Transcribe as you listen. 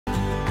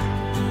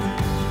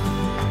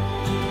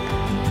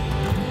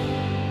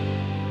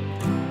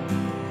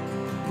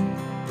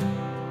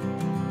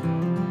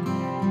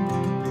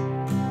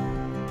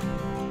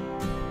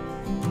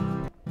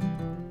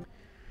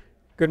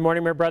Good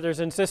morning, my brothers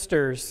and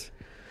sisters.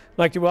 I'd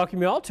like to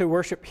welcome you all to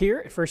worship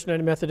here at First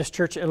United Methodist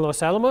Church in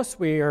Los Alamos.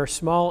 We are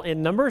small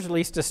in numbers, at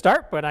least to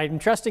start, but I'm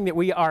trusting that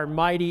we are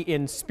mighty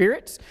in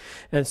spirits.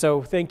 And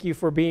so thank you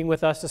for being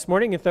with us this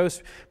morning. And for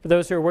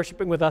those who are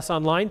worshiping with us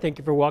online, thank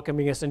you for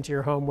welcoming us into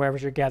your home wherever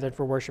you're gathered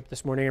for worship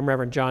this morning. I'm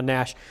Reverend John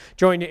Nash,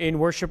 joined in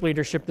worship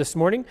leadership this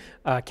morning.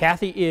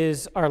 Kathy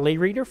is our lay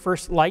reader.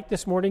 First Light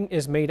this morning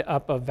is made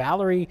up of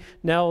Valerie,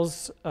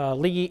 Nels,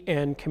 Lee,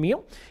 and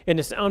Camille. In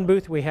the sound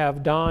booth, we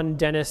have Don,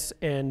 Dennis,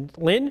 and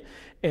Lynn.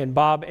 And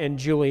Bob and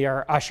Julie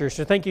are ushers.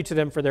 So thank you to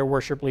them for their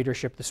worship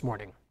leadership this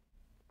morning.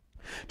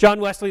 John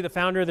Wesley, the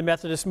founder of the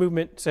Methodist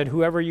movement, said,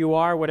 "Whoever you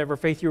are, whatever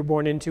faith you were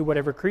born into,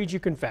 whatever creed you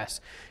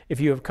confess, if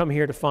you have come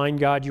here to find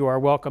God, you are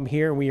welcome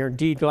here." And we are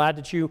indeed glad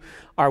that you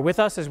are with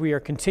us as we are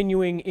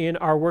continuing in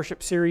our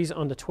worship series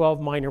on the 12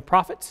 minor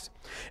prophets.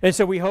 And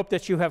so we hope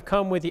that you have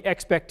come with the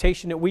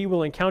expectation that we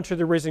will encounter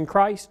the risen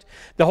Christ.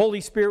 The Holy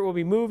Spirit will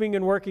be moving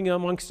and working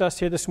amongst us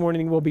here this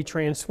morning and will be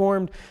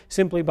transformed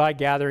simply by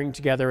gathering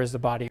together as the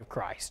body of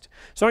Christ.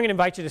 So I'm going to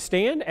invite you to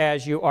stand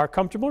as you are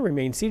comfortable.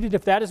 Remain seated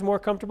if that is more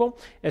comfortable,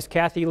 as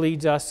Kathy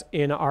leads us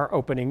in our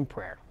opening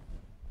prayer.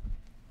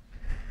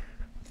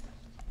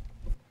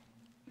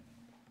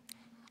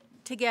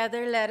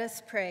 Together let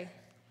us pray.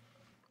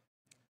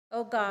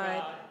 O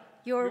God,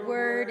 your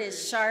word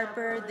is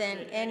sharper than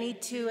any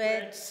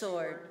two-edged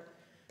sword,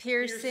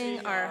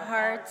 piercing our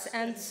hearts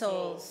and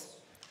souls.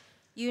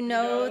 You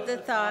know the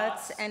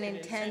thoughts and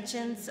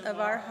intentions of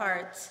our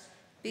hearts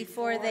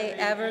before they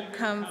ever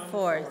come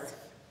forth.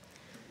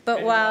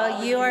 But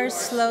while you are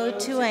slow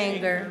to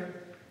anger,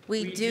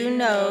 we do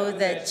know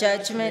that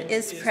judgment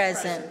is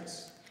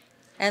present,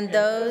 and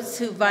those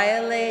who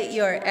violate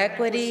your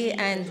equity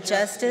and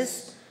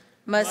justice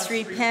must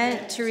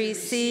repent to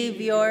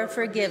receive your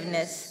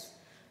forgiveness.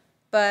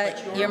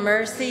 But your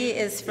mercy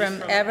is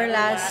from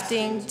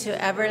everlasting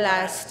to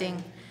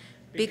everlasting,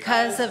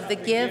 because of the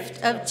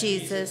gift of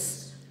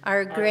Jesus,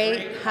 our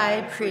great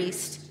high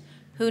priest,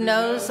 who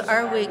knows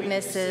our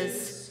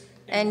weaknesses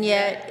and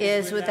yet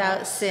is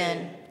without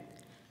sin,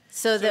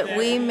 so that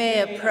we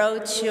may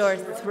approach your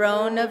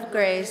throne of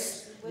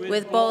grace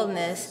with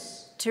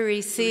boldness to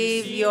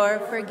receive your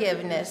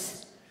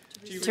forgiveness,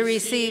 to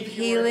receive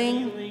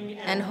healing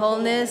and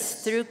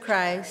wholeness through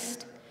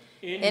Christ,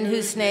 in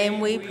whose name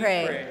we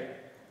pray.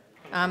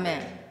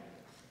 Amen.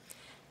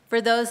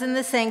 For those in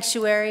the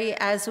sanctuary,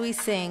 as we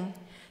sing,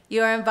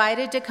 you are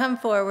invited to come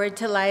forward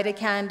to light a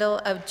candle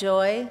of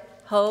joy,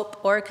 hope,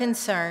 or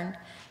concern,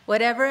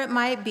 whatever it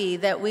might be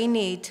that we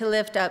need to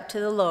lift up to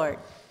the Lord.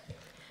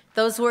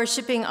 Those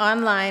worshiping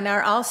online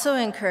are also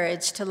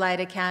encouraged to light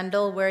a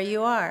candle where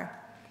you are.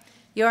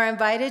 You are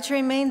invited to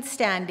remain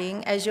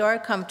standing as you are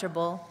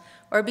comfortable,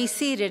 or be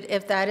seated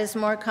if that is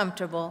more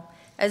comfortable,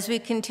 as we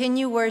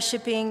continue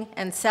worshiping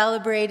and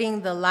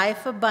celebrating the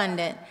life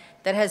abundant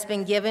that has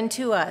been given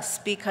to us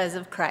because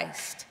of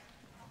Christ.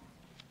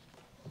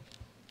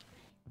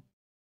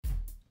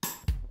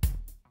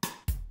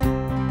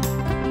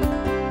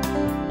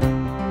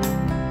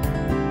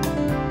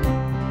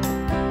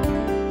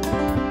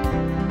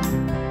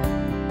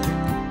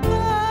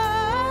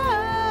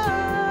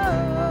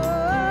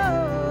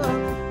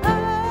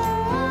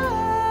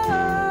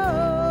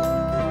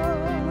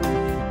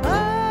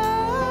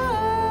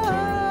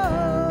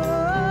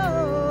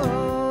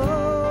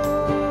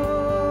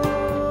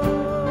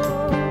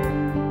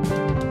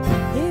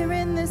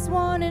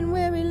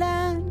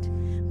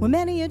 Where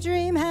many a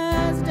dream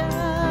has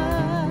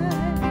died,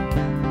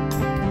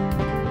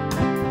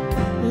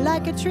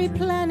 like a tree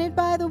planted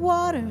by the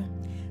water,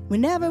 we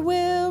never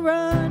will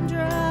run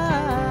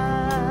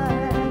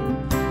dry.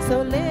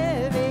 So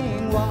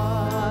living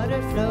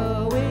water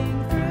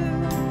flowing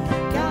through,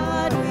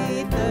 God,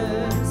 we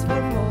thirst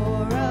for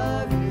more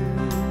of you.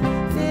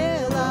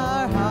 Fill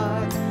our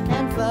hearts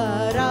and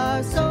flood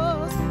our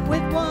souls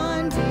with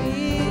one desire.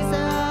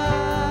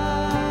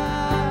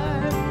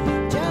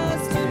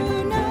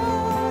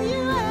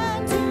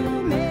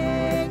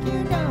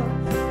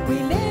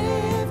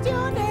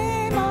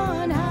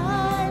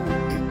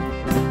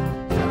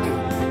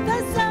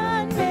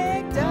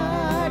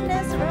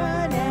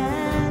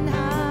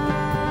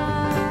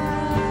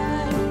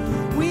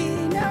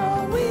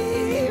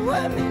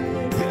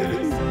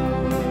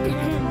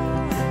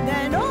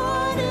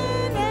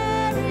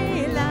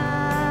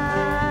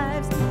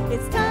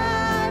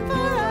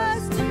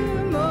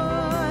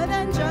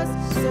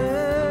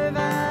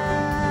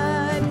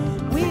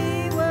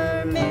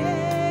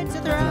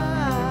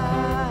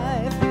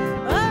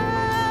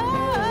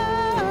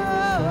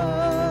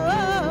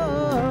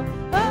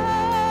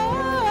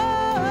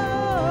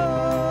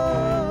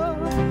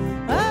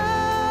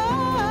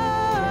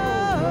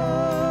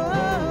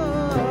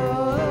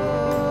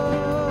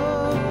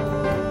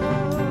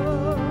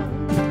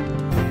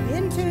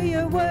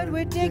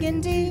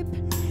 Digging deep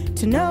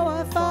to know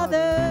our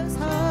Father's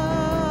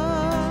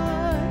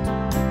heart.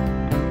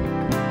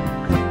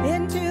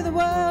 Into the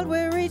world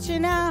we're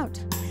reaching out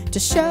to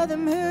show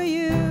them who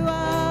you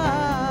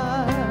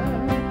are.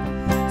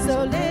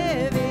 So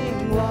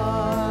living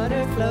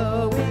water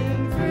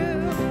flowing through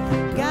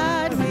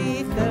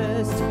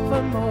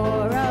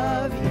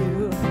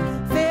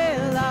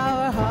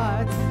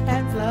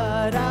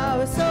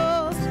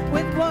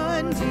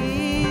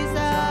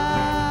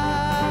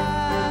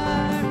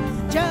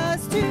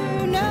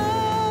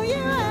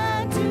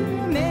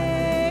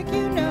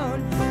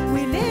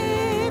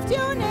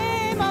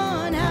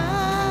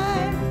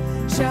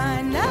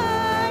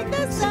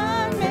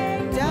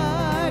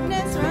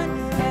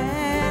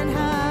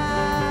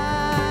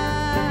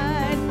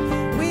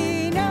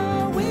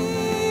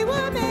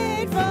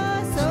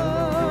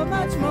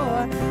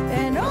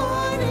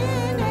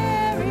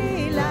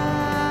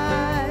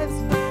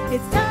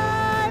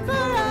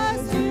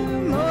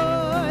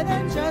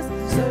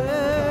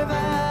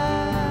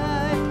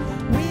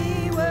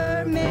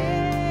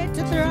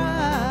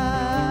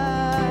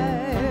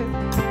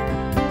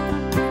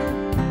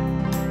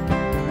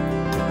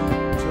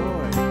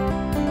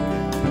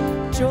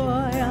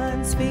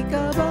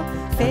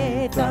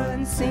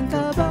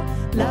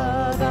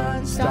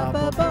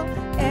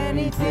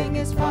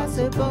is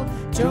possible.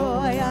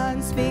 Joy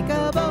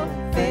unspeakable,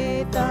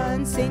 faith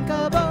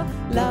unsinkable,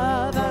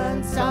 love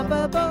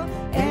unstoppable.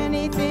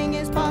 Anything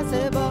is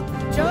possible.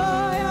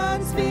 Joy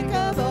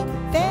unspeakable,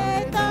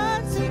 faith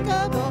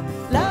unsinkable,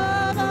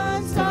 love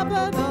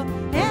unstoppable.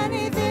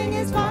 Anything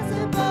is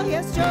possible.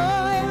 Yes,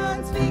 joy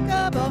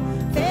unspeakable,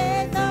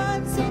 faith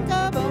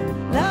unsinkable,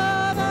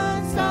 love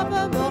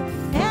unstoppable.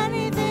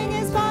 Anything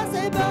is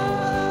possible.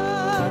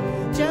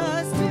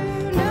 Just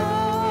to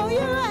know you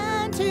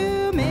and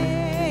to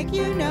make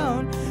you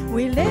known,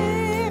 we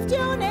lift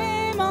your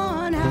name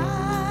on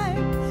high.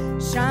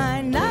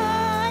 Shine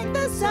like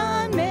the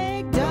sun,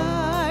 make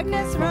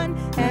darkness run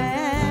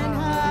and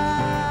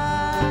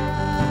hide.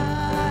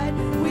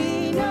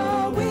 We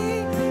know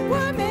we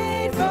were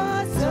made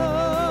for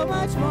so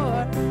much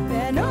more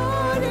than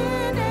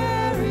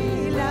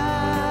ordinary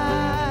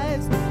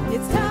lives.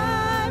 It's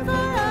time for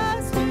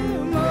us to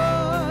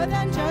more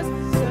than just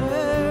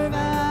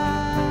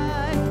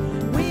survive.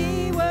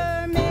 We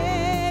were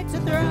made to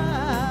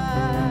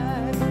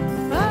thrive.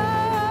 Oh,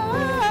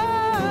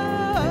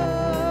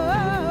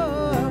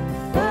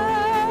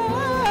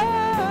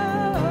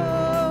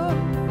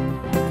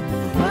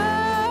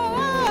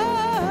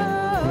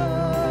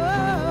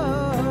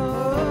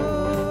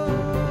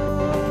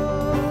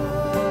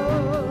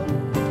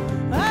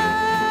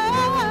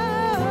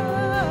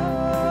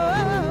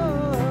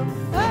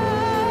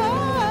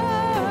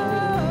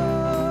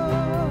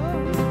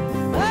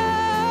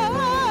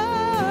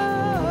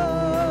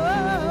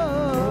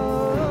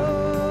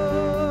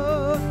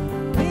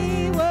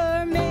 we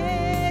were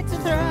made to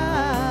thrive.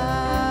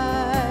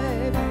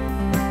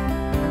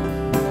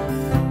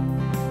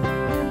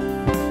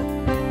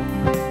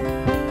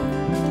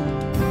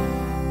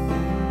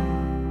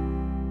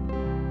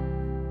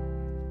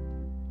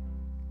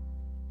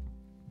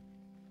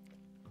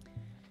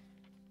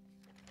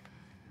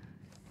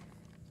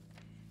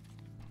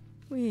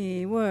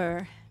 We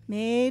were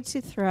made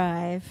to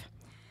thrive,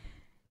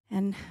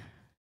 and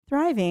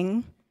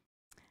thriving,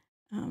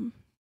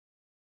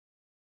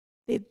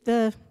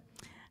 the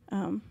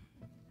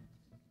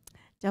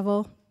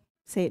devil,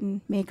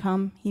 Satan, may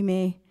come. He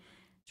may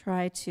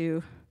try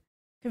to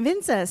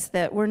convince us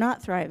that we're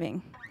not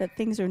thriving, that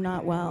things are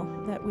not well,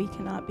 that we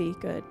cannot be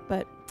good.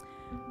 But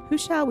who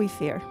shall we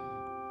fear?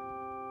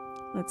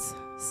 Let's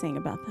sing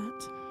about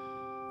that.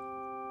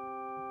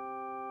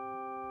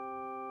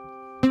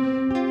 You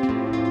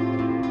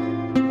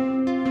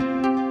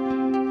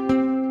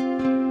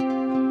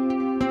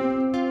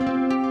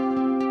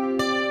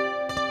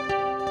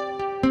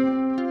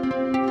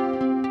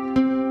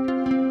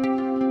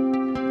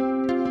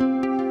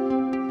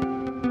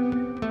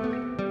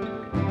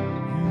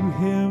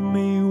hear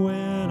me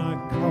when I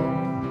call.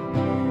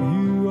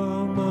 You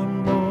are my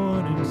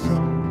morning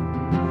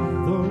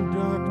song. Though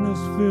darkness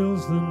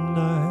fills the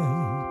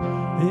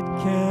night, it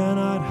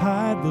cannot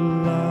hide the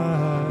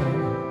light.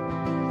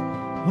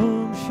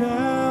 Whom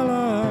shall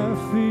I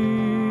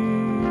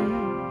fear?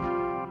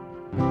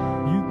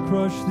 You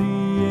crush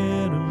the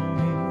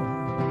enemy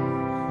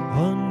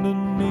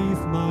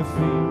underneath my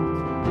feet.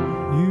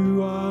 You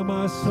are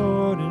my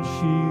sword and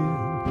shield.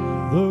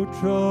 Though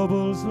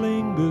troubles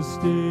linger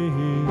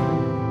still,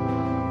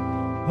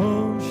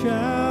 whom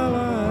shall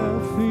I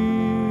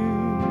fear?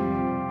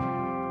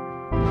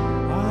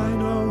 I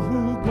know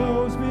who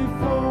goes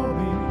before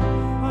me.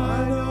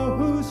 I know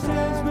who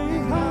stands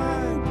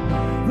behind.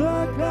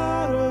 The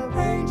God of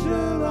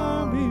angel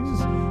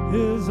armies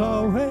is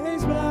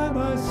always by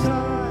my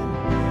side.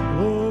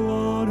 The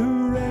one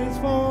who reigns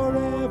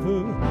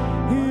forever,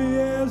 he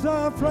is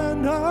a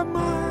friend of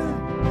mine.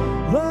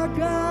 The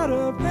God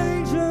of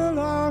angel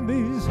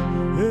armies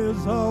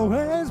is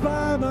always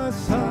by my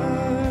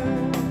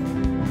side.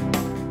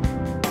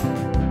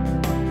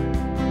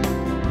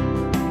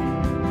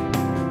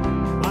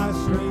 My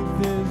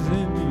strength is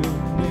in your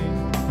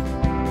name,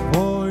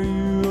 for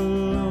you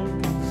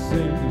alone can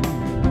save.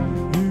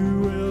 You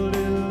will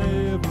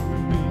deliver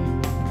me.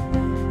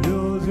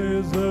 Yours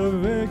is the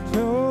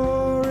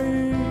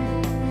victory.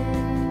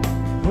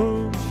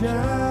 Whom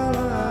shall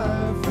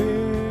I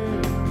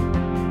fear?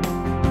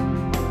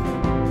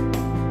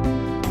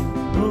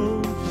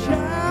 Whom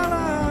shall I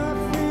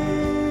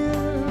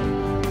fear?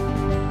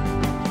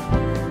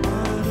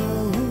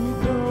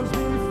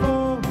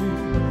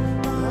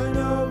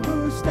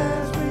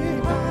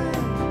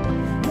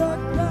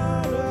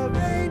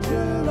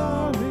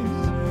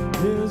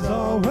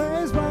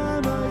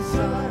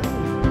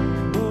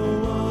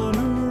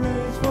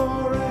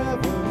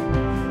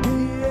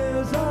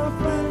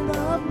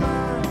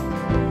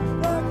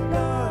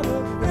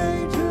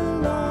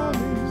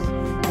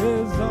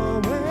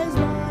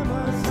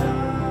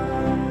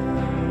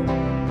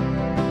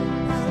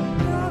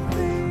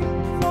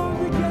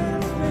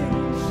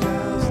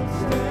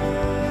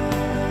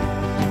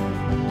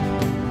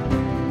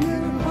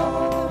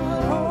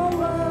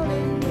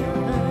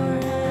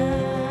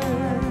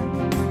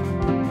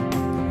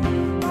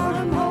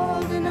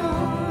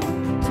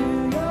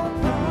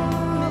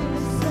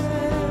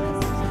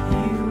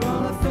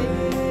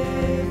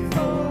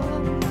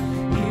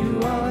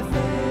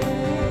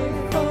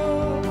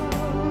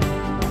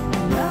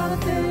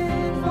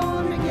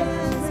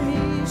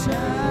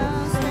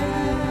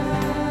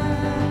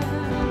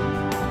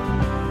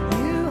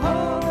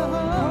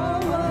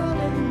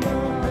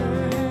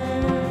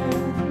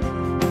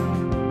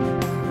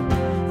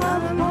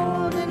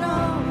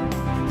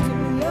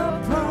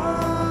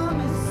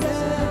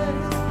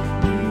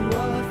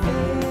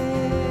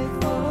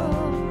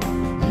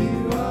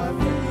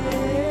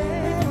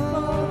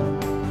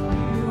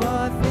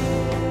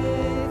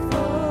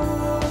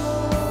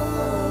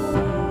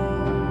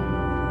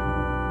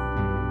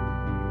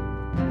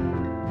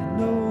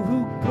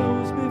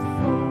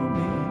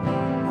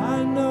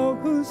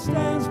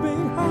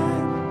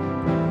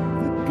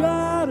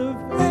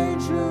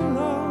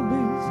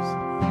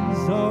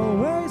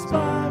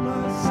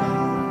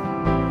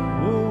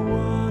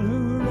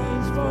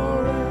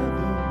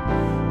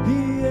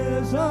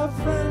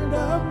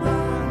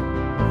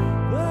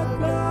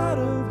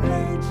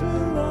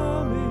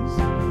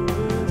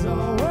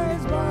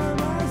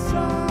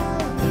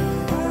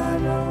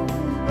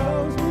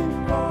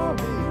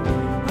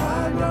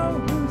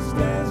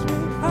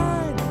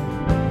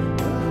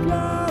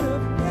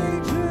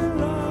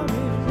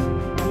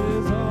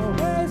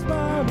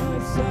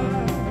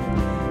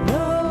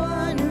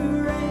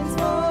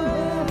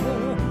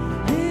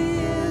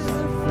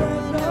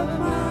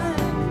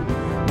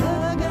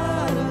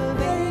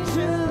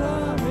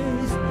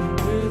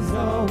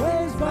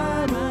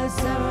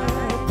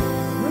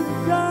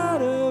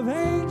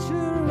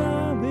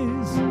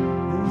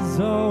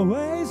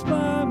 always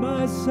by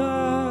my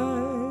side.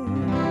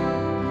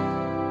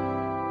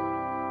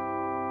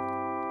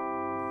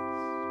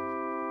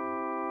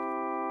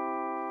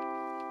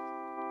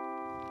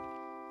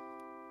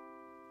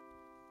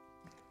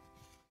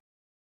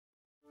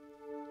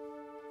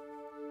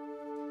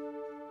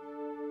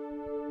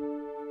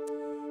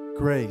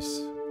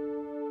 Grace.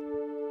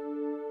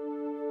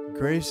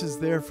 Grace is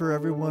there for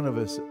every one of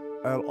us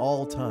at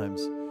all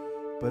times.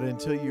 But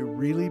until you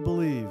really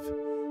believe,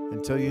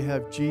 until you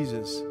have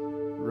Jesus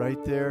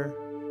right there,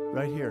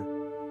 right here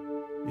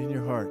in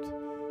your heart,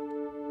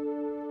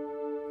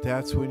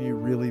 that's when you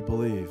really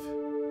believe.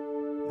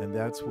 And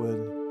that's when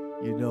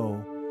you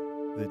know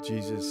that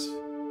Jesus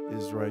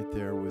is right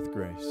there with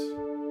grace.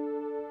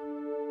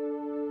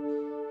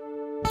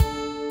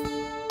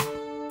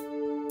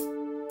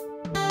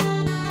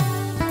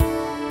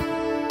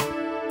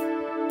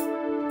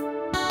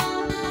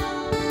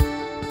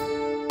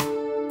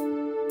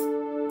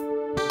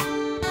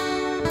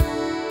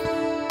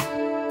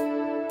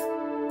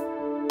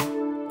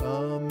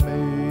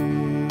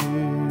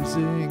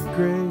 Amazing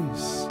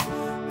grace,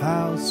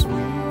 how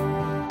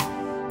sweet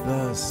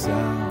the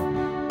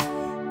sound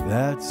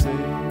that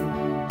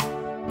saved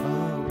a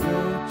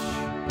wretch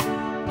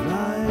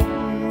like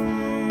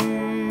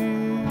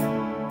me.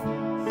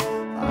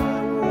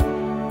 I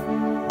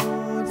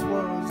once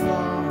was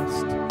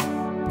lost,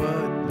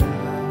 but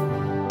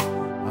now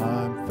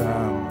I'm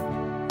found.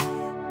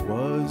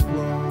 Was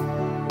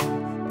blind,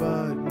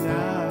 but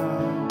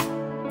now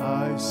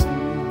I see.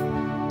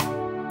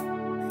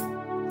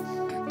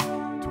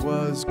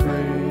 'Twas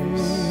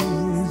grace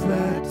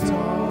that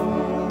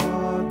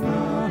taught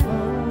the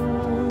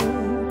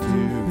heart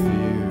to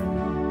view,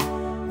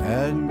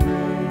 and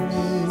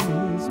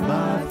grace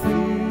my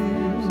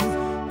fears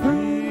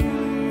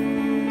relieved.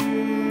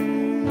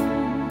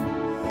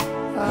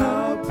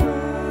 How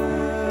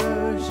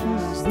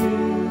precious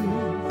did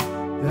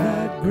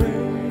that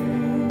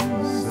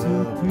grace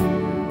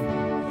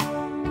appear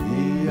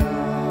the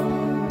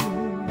hour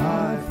I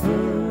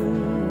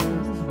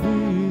first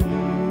believed.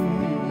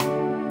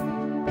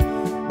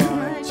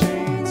 My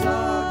chains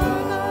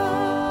are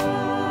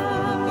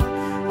gone,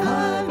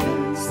 I've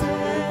been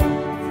set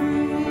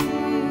free.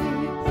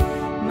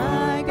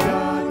 My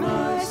God,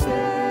 my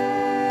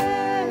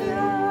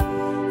Savior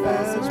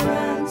has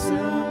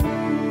ransomed me,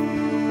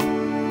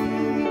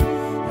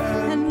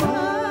 and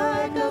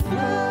like a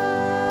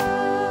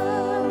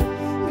flood,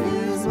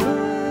 His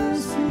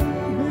mercy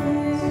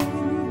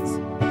reigns,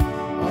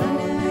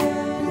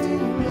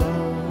 unending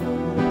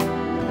love,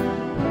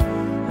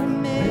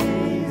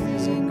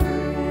 amazing grace.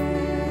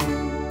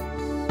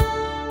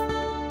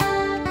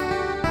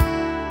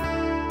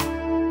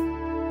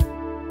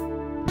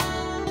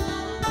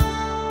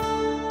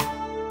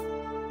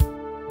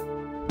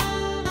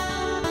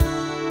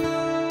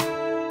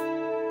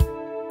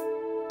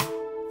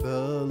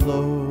 The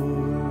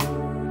Lord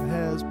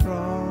has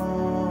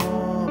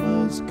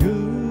promised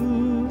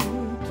good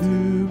to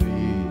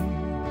me.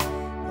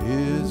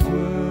 His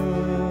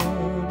word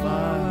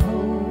my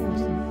hope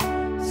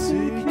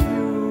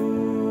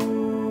secures.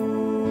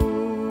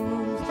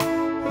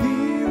 He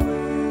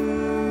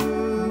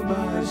will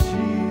my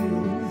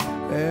shield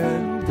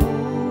and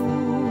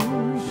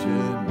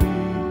portion be.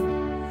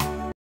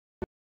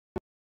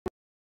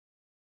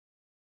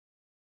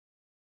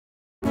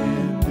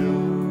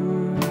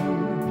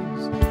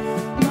 Endures.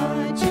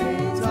 My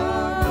chains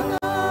are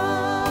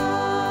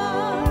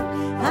gone,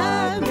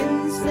 I've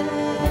been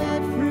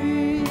set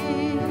free.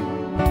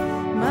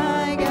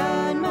 My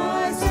God,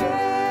 my Savior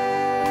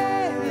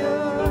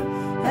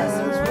has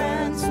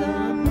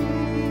ransomed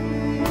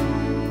me,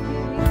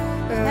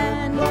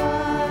 and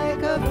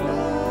like a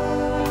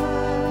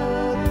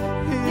flood,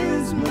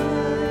 His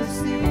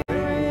mercy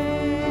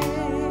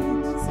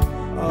reigns,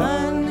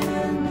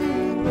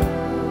 unending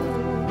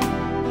love,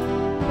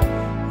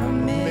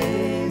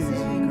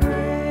 amazing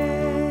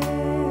grace.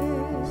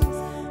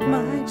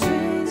 My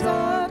chains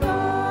are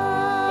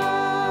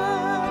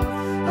gone,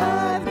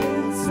 I've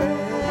been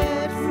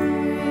set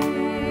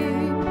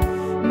free.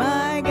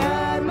 My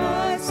God,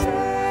 my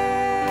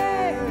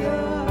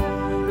Savior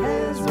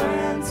has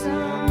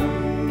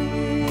ransomed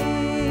me,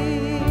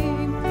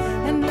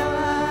 and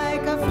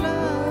like a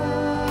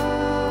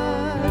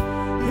flood,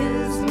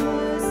 His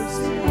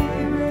mercy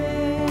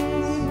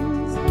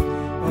reigns,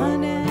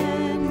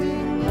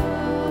 unending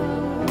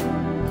love,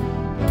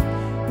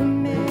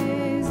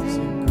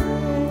 amazing grace.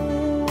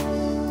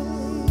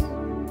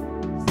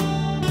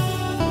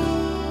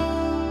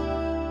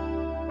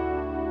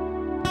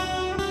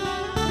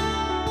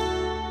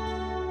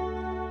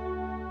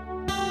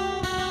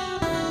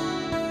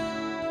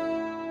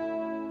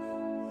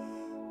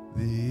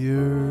 The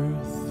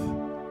earth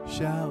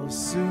shall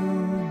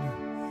soon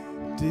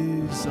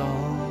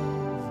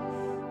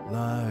dissolve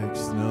like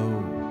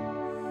snow.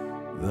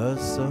 The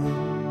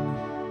sun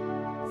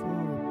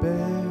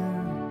forbear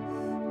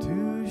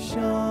to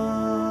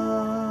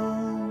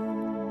shine,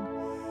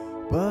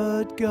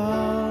 but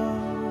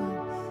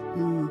God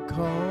who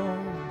called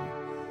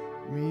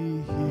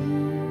me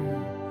here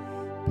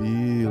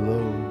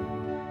below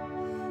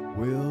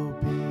will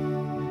be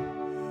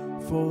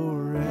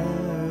forever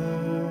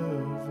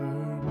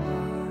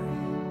mine.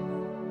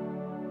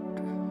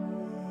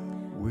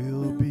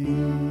 Will be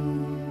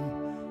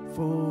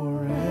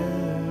forever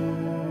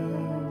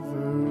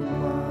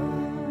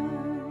mine.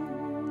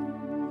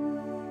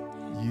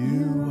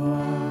 You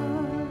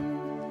are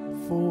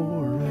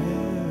forever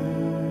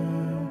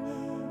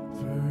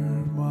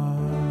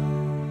mine.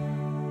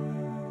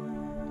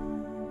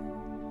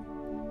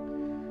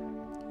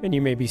 And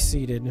you may be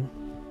seated.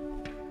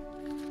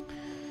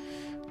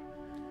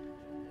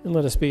 And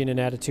let us be in an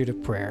attitude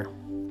of prayer.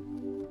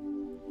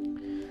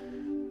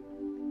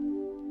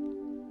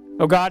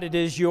 Oh God, it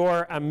is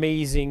your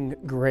amazing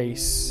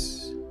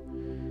grace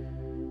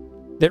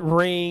that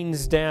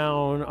rains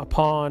down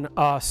upon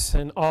us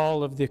and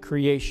all of the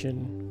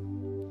creation.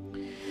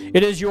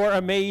 It is your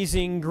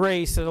amazing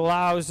grace that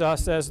allows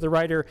us, as the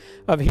writer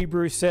of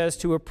Hebrews says,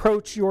 to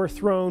approach your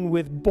throne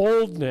with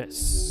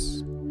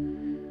boldness.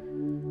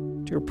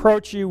 To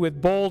approach you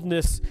with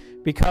boldness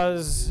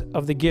because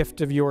of the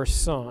gift of your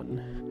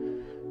Son,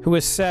 who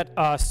has set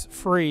us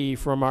free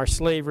from our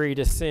slavery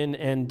to sin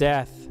and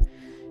death,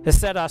 has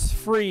set us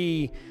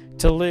free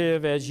to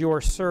live as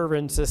your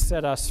servants, has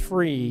set us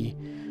free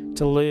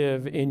to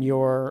live in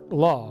your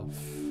love.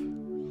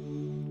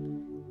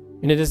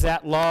 And it is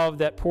that love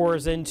that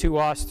pours into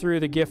us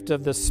through the gift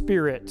of the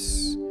Spirit,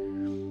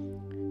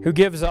 who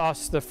gives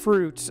us the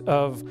fruits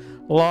of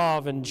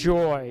love and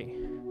joy,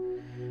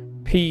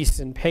 peace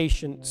and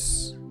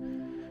patience,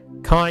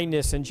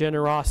 kindness and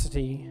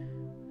generosity,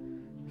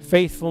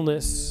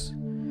 faithfulness,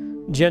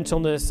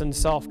 gentleness, and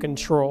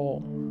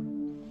self-control.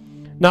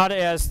 Not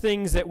as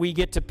things that we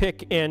get to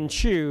pick and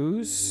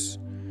choose,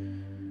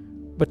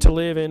 but to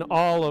live in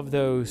all of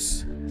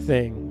those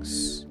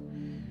things.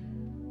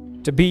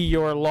 To be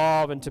your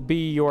love and to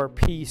be your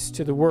peace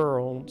to the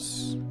world.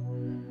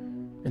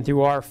 And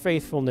through our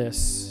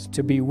faithfulness,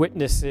 to be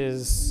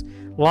witnesses,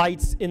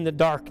 lights in the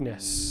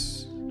darkness.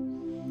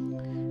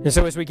 And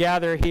so as we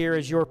gather here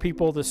as your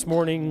people this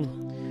morning,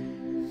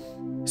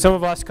 some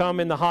of us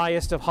come in the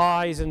highest of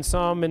highs and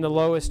some in the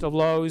lowest of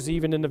lows,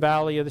 even in the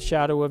valley of the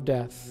shadow of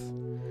death.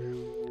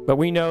 But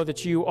we know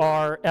that you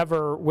are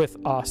ever with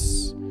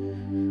us,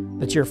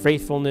 that your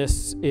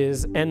faithfulness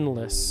is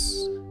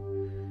endless.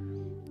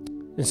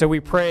 And so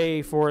we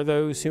pray for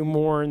those who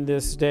mourn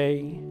this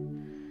day.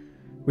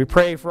 We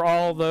pray for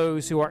all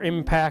those who are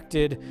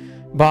impacted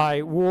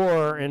by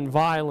war and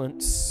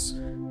violence.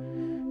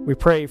 We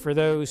pray for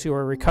those who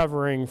are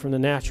recovering from the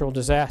natural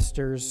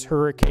disasters,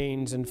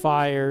 hurricanes and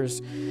fires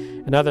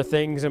and other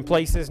things in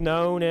places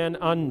known and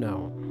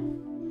unknown.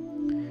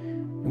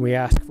 And we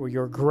ask for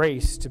your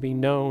grace to be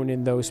known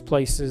in those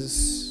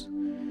places,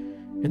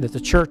 and that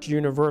the Church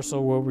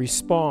Universal will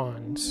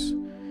respond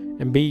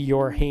and be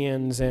your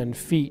hands and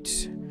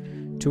feet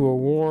to a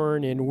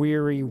worn and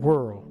weary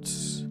world,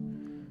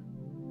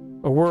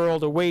 a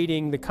world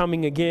awaiting the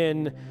coming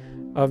again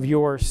of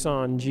your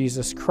Son,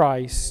 Jesus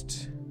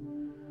Christ,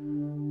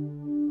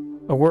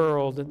 a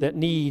world that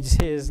needs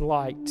his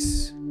light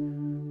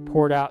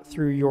poured out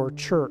through your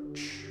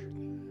church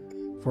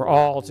for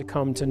all to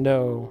come to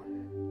know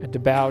and to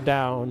bow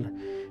down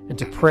and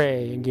to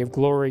pray and give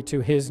glory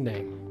to his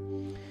name.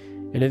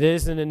 And it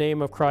is in the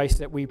name of Christ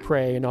that we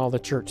pray, and all the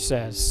church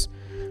says,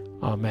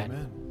 Amen.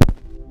 Amen.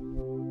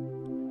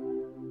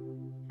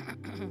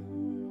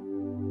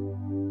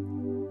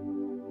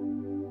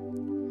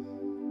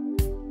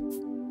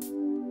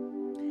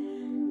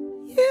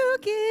 You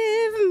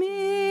give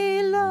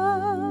me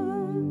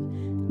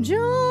love,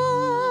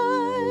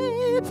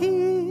 joy,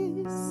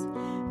 peace,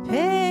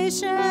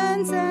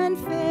 patience, and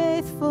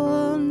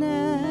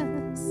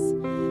faithfulness,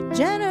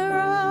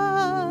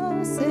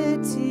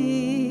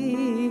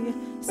 generosity,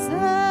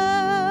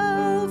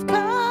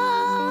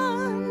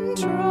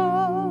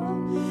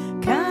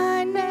 self-control,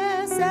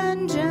 kindness,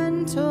 and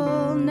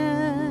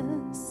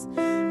gentleness.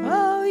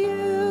 Oh,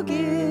 you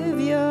give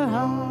your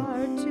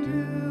heart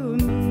to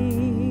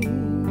me.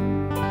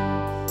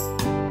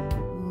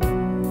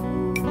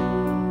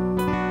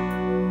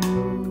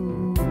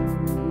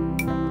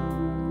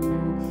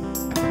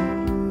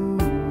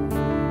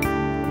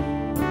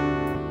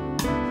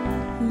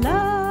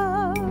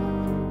 Love,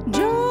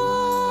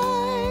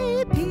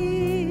 joy,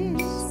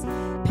 peace,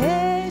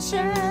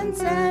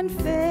 patience, and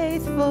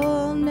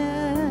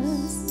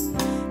faithfulness,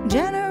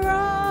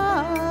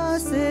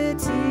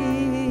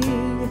 generosity,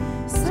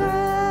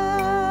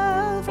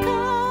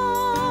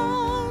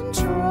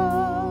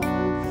 self-control,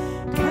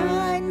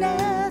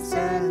 kindness,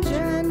 and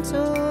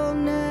gentleness.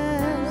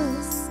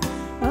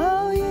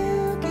 Oh,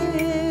 you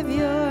give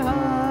your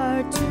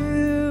heart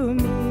to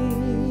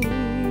me.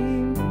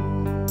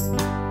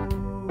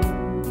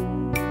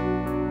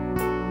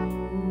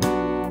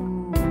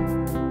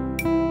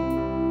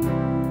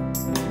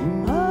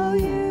 Oh,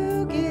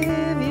 you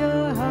give your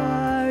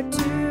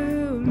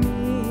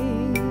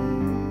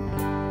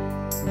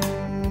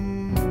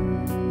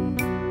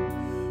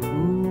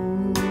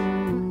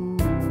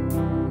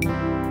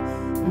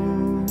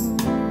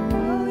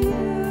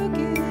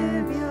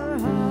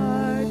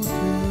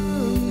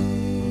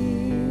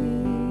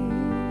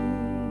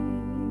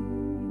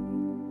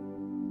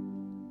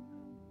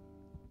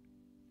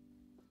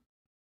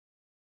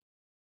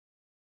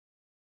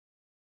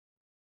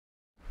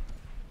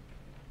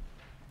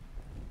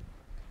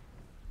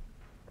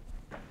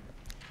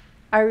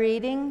Our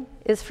reading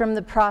is from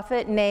the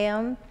prophet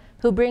Nahum,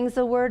 who brings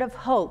a word of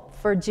hope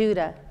for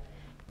Judah,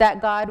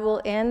 that God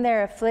will end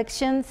their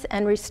afflictions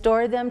and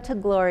restore them to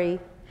glory.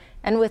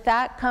 And with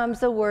that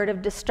comes a word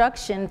of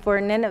destruction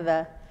for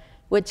Nineveh,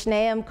 which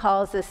Nahum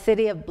calls a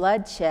city of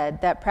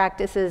bloodshed that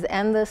practices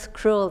endless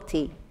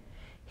cruelty.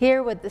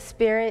 Hear what the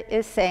Spirit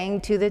is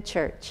saying to the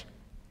church.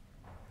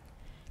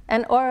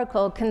 An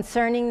oracle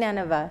concerning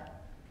Nineveh.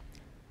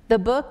 The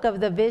book of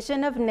the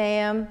vision of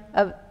Nahum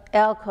of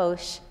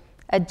Elkosh.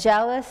 A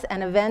jealous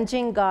and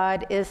avenging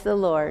God is the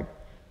Lord.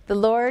 The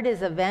Lord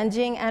is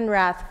avenging and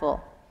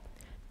wrathful.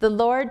 The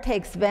Lord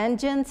takes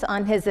vengeance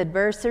on his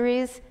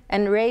adversaries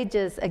and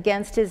rages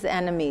against his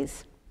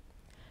enemies.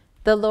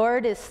 The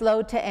Lord is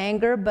slow to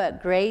anger,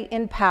 but great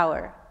in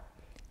power.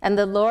 And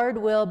the Lord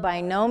will by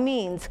no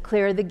means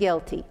clear the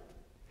guilty.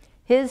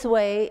 His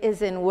way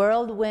is in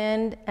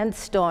whirlwind and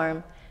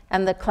storm,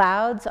 and the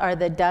clouds are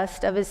the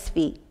dust of his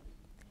feet.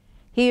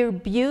 He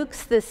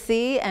rebukes the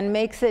sea and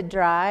makes it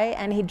dry,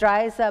 and he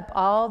dries up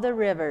all the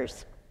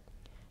rivers.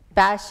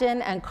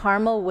 Bashan and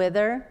Carmel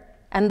wither,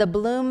 and the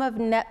bloom of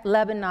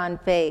Lebanon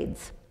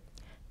fades.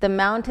 The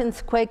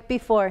mountains quake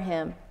before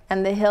him,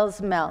 and the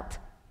hills melt.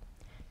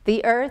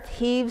 The earth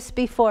heaves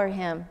before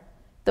him,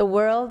 the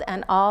world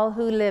and all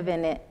who live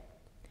in it.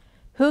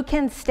 Who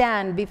can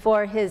stand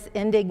before his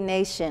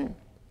indignation?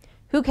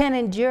 Who can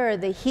endure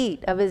the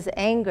heat of his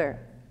anger?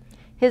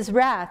 His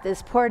wrath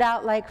is poured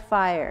out like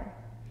fire,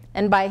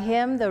 and by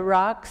him the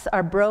rocks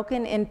are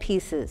broken in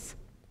pieces.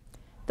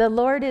 The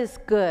Lord is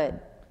good,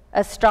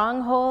 a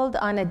stronghold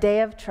on a day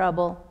of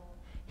trouble.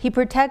 He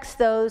protects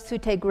those who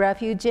take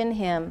refuge in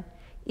him,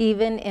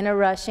 even in a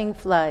rushing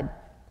flood.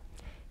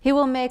 He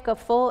will make a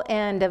full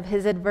end of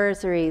his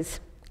adversaries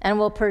and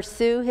will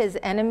pursue his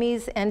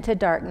enemies into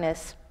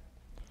darkness.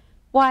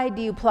 Why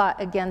do you plot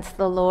against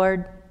the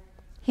Lord?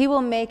 He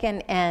will make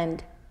an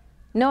end.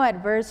 No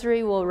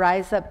adversary will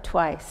rise up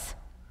twice.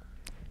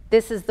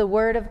 This is the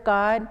word of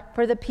God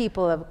for the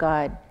people of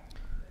God.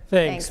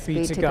 Thanks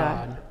be to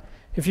God.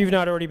 If you've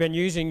not already been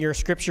using your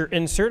scripture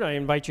insert, I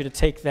invite you to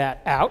take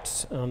that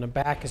out. On the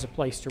back is a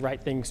place to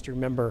write things to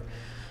remember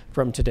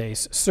from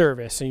today's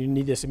service, and you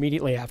need this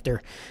immediately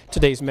after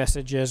today's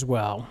message as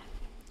well.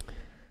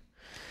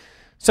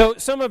 So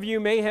some of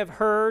you may have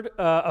heard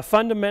a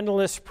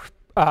fundamentalist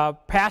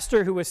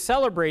pastor who was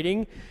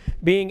celebrating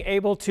being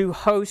able to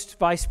host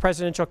vice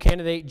presidential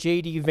candidate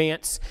J.D.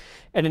 Vance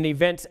at an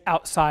event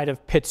outside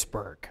of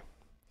Pittsburgh.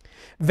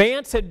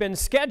 Vance had been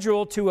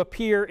scheduled to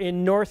appear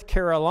in North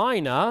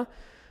Carolina,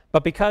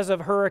 but because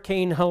of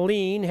Hurricane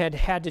Helene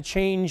had to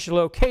change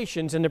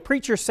locations, and the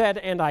preacher said,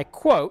 and I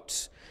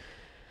quote,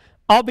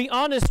 "I'll be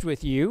honest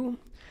with you,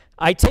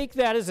 I take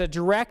that as a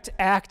direct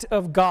act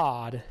of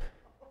God.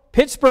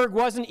 Pittsburgh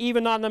wasn't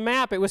even on the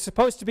map. It was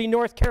supposed to be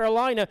North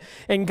Carolina,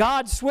 and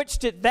God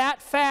switched it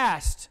that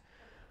fast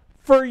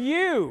for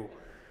you."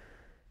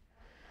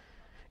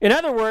 In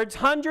other words,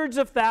 hundreds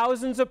of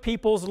thousands of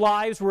people's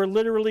lives were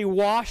literally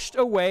washed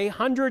away.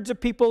 Hundreds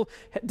of people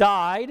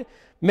died,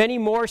 many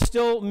more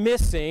still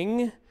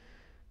missing,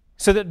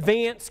 so that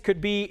Vance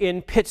could be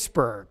in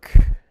Pittsburgh.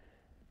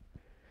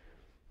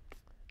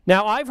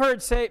 Now, I've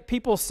heard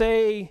people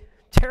say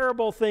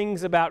terrible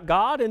things about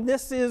God, and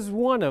this is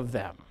one of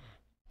them.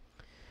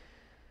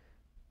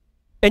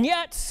 And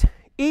yet,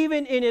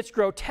 even in its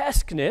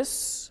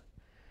grotesqueness,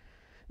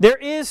 there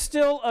is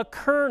still a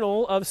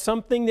kernel of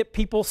something that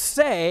people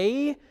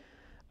say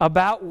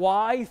about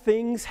why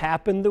things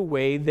happen the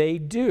way they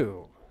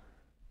do.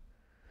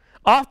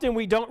 Often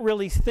we don't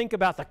really think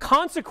about the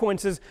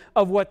consequences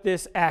of what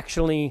this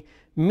actually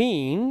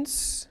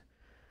means,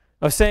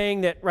 of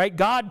saying that, right,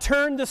 God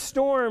turned the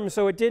storm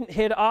so it didn't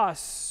hit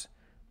us,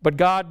 but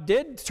God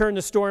did turn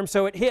the storm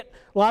so it hit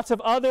lots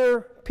of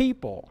other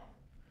people.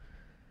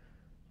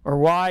 Or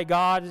why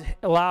God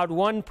allowed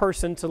one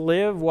person to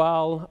live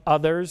while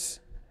others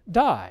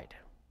died.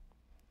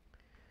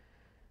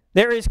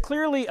 There is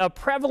clearly a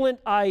prevalent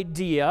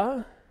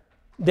idea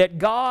that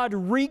God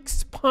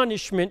wreaks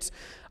punishments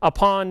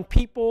upon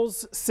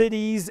peoples,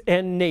 cities,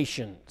 and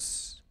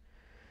nations.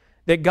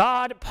 That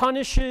God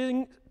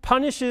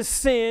punishes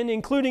sin,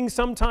 including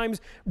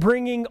sometimes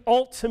bringing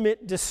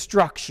ultimate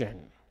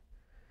destruction.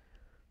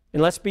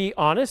 And let's be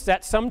honest,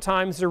 that's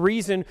sometimes the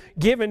reason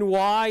given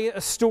why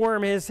a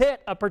storm has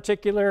hit a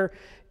particular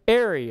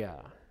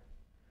area.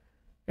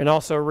 And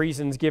also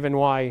reasons given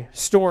why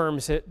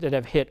storms that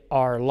have hit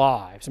our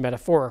lives,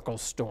 metaphorical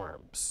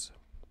storms.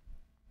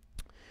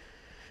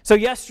 So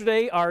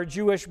yesterday, our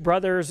Jewish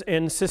brothers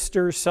and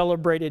sisters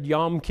celebrated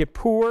Yom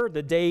Kippur,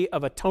 the Day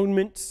of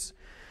Atonement,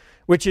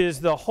 which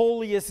is the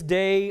holiest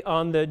day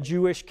on the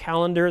Jewish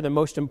calendar, the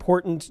most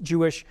important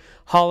Jewish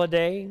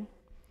holiday.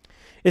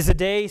 Is a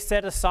day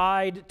set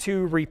aside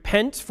to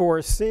repent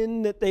for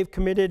sin that they've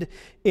committed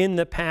in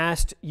the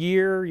past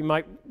year. You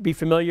might be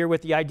familiar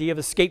with the idea of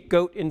a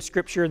scapegoat in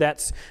Scripture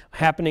that's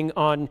happening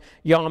on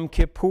Yom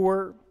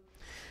Kippur.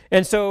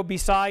 And so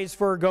besides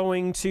for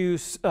going to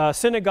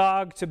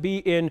synagogue to be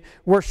in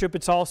worship,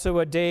 it's also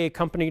a day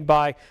accompanied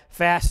by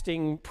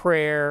fasting,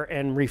 prayer,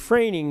 and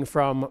refraining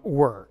from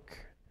work.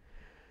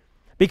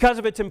 Because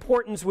of its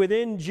importance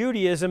within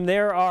Judaism,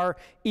 there are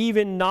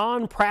even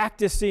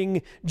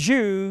non-practicing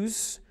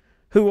Jews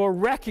who will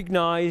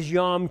recognize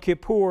Yom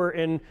Kippur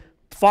and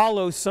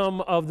follow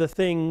some of the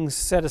things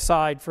set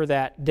aside for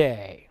that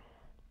day.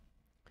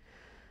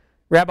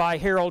 Rabbi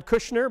Harold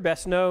Kushner,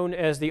 best known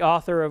as the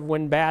author of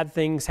When Bad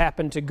Things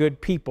Happen to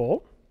Good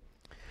People,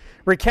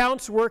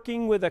 recounts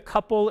working with a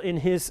couple in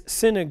his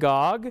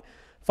synagogue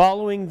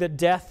following the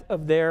death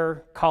of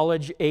their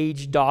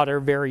college-age daughter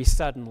very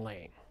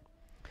suddenly.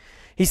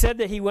 He said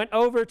that he went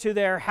over to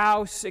their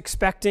house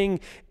expecting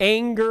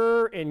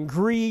anger and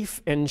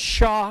grief and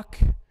shock,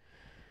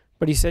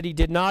 but he said he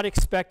did not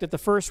expect that the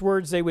first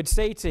words they would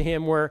say to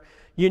him were,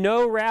 "You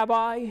know,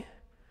 Rabbi,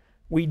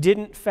 we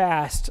didn't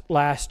fast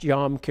last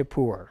Yom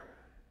Kippur."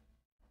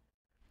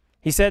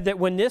 He said that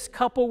when this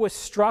couple was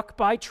struck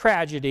by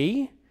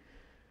tragedy,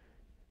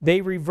 they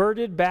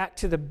reverted back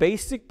to the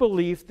basic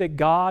belief that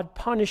God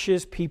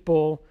punishes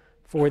people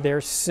for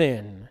their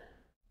sin.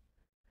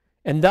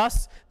 And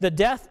thus, the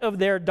death of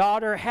their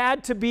daughter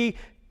had to be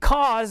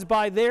caused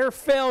by their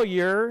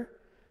failure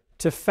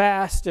to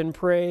fast and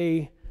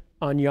pray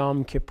on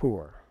Yom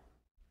Kippur.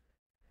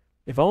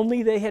 If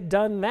only they had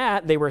done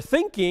that, they were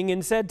thinking,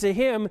 and said to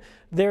him,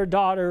 their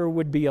daughter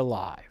would be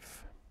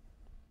alive.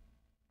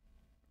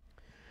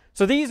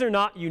 So these are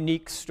not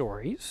unique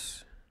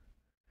stories,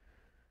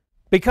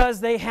 because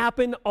they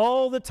happen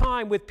all the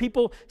time with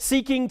people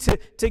seeking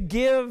to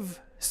give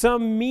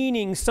some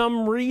meaning,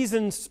 some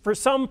reasons, for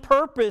some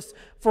purpose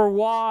for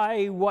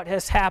why what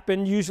has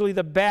happened. Usually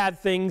the bad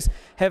things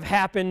have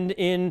happened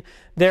in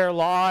their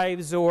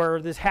lives, or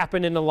this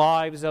happened in the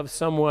lives of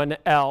someone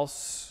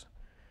else.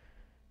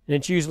 And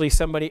it's usually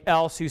somebody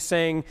else who's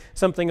saying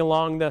something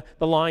along the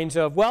lines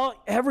of, well,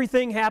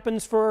 everything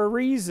happens for a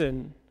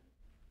reason.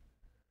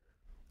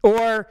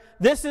 Or,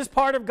 this is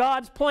part of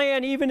God's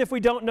plan, even if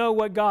we don't know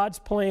what God's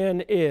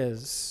plan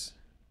is.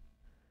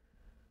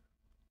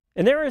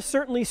 And there is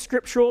certainly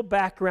scriptural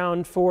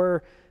background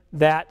for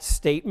that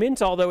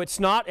statement, although it's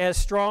not as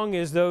strong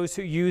as those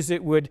who use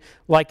it would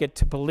like it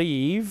to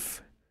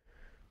believe.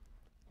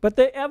 But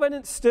the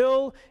evidence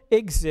still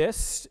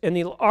exists, and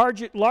the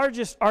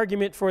largest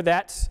argument for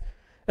that,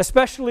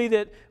 especially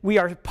that we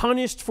are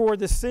punished for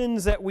the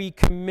sins that we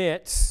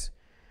commit,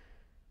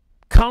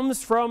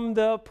 comes from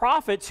the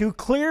prophets who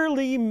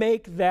clearly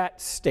make that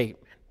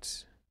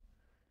statement.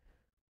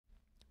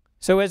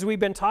 So as we've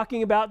been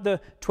talking about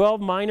the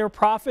 12 minor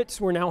prophets,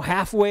 we're now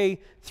halfway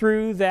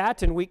through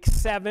that. In week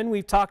 7,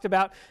 we've talked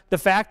about the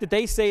fact that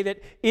they say that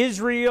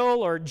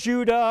Israel or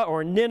Judah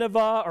or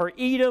Nineveh or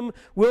Edom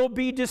will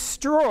be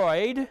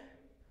destroyed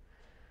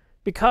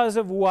because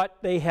of what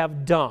they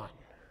have done.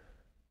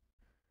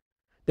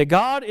 That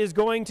God is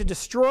going to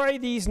destroy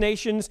these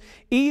nations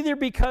either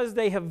because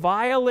they have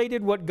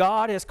violated what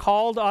God has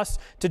called us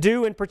to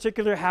do, in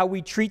particular how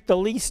we treat the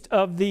least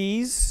of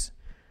these,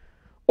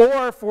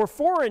 or for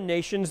foreign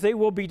nations, they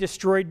will be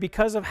destroyed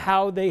because of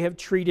how they have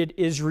treated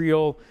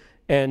Israel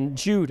and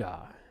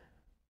Judah.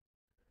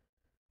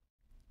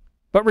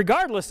 But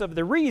regardless of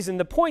the reason,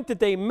 the point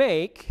that they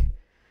make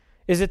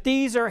is that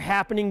these are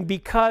happening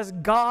because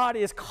God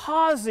is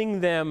causing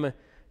them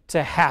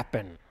to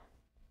happen.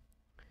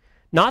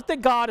 Not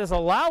that God is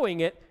allowing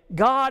it,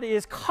 God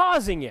is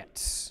causing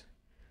it.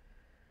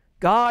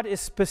 God is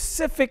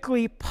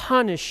specifically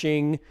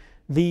punishing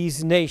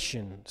these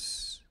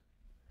nations.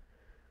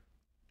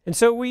 And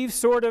so we've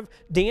sort of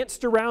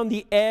danced around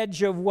the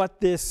edge of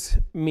what this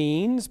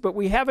means, but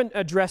we haven't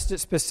addressed it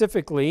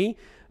specifically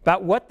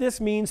about what this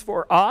means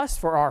for us,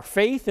 for our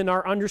faith and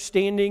our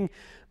understanding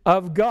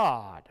of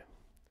God.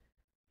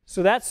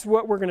 So that's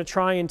what we're going to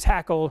try and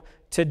tackle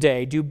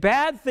today. Do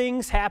bad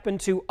things happen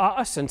to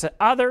us and to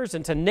others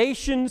and to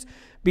nations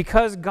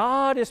because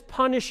God is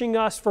punishing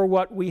us for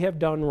what we have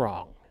done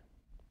wrong?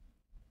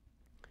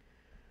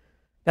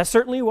 That's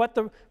certainly what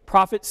the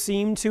prophets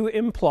seem to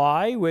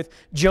imply, with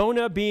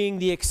Jonah being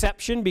the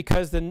exception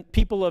because the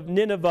people of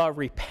Nineveh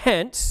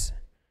repent.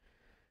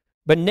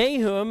 But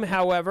Nahum,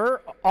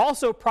 however,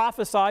 also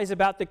prophesies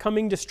about the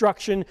coming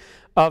destruction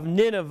of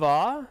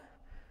Nineveh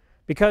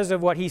because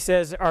of what he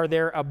says are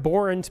their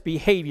abhorrent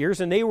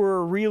behaviors, and they were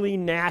a really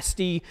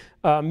nasty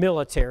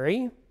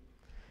military.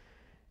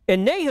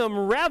 And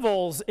Nahum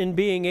revels in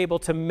being able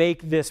to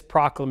make this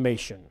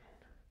proclamation.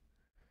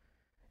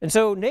 And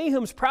so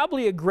Nahum's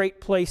probably a great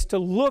place to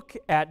look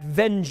at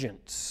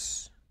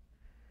vengeance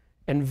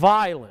and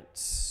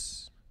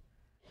violence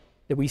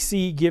that we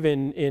see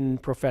given in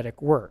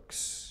prophetic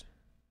works.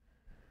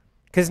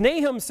 Because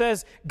Nahum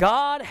says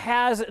God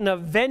has an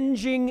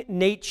avenging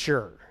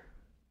nature.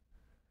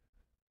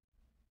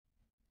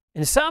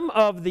 And some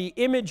of the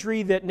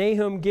imagery that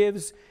Nahum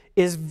gives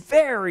is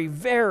very,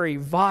 very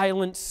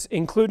violent,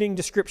 including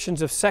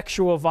descriptions of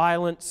sexual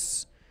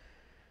violence.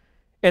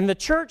 And the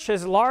church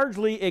has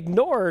largely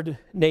ignored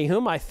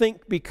Nahum, I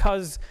think,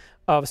 because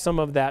of some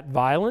of that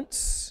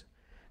violence.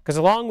 Because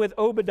along with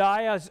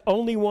Obadiah, is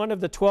only one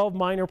of the 12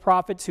 minor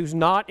prophets who's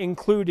not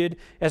included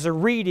as a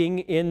reading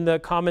in the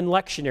common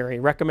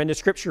lectionary, recommended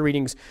scripture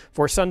readings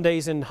for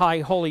Sundays and high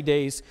holy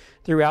days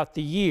throughout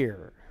the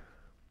year.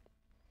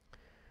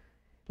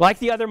 Like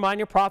the other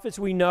minor prophets,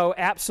 we know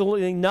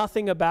absolutely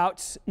nothing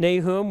about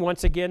Nahum.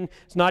 Once again,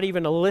 it's not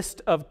even a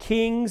list of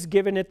kings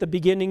given at the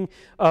beginning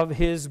of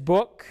his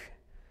book.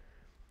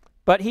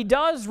 But he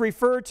does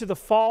refer to the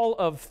fall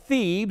of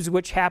Thebes,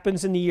 which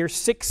happens in the year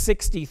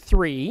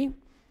 663.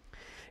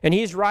 And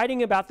he's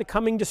writing about the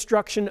coming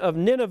destruction of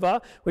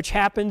Nineveh, which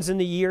happens in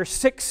the year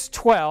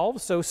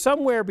 612. So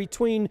somewhere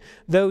between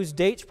those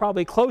dates,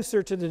 probably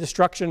closer to the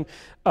destruction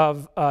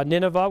of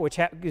Nineveh, which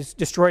is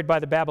destroyed by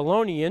the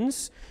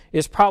Babylonians,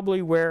 is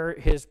probably where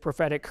his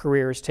prophetic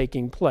career is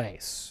taking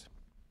place.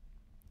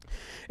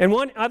 And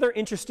one other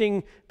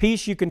interesting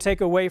piece you can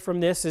take away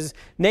from this is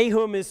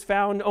Nahum is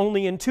found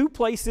only in 2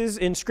 places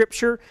in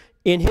Scripture,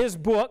 in his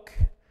book,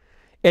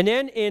 and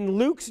then in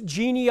Luke's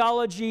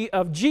genealogy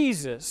of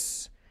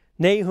Jesus.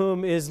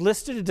 Nahum is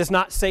listed. It does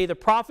not say the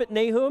prophet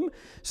Nahum,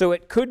 so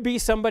it could be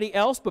somebody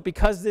else, but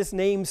because this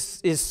name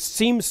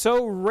seems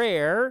so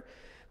rare,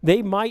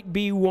 they might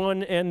be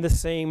one and the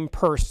same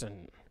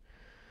person.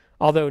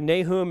 Although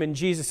Nahum and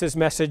Jesus'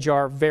 message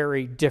are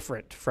very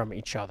different from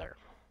each other.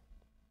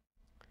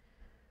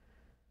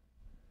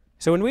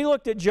 So when we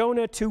looked at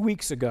Jonah 2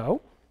 weeks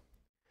ago,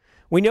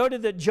 we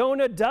noted that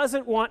Jonah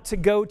doesn't want to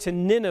go to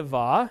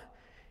Nineveh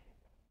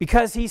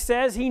because he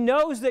says he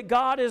knows that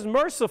God is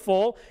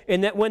merciful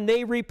and that when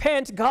they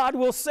repent, God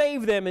will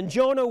save them. And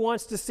Jonah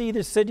wants to see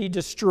the city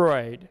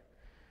destroyed.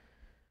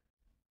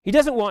 He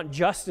doesn't want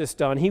justice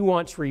done. He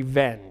wants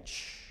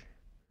revenge.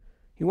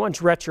 He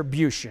wants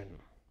retribution.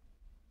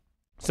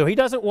 So he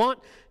doesn't want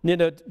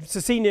to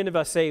see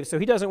Nineveh saved, so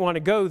he doesn't want to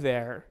go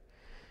there.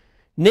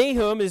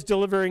 Nahum is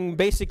delivering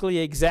basically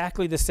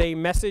exactly the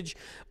same message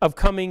of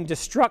coming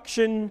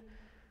destruction,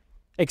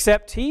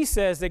 except he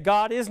says that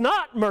God is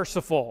not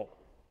merciful.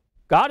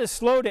 God is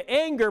slow to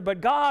anger,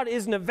 but God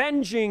is an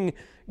avenging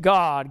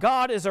God.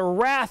 God is a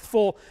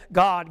wrathful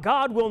God.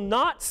 God will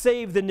not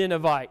save the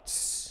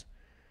Ninevites.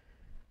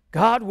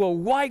 God will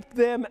wipe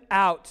them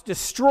out,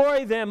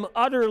 destroy them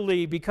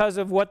utterly because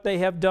of what they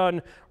have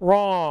done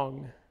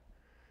wrong.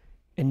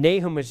 And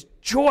Nahum is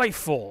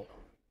joyful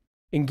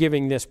in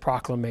giving this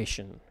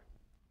proclamation.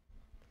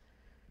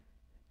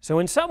 So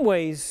in some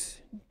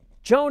ways,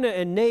 Jonah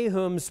and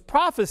Nahum's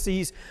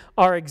prophecies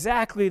are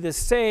exactly the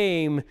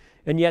same,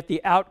 and yet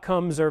the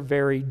outcomes are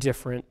very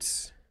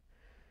different.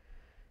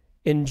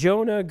 In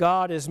Jonah,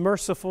 God is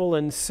merciful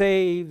and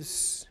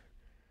saves.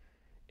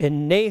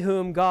 In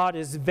Nahum, God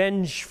is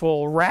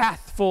vengeful,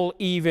 wrathful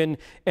even,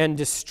 and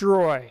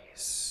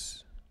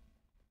destroys.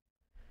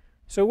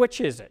 So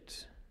which is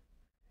it?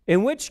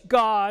 In which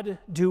God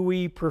do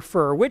we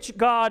prefer? Which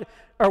God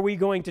are we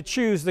going to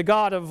choose? The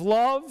God of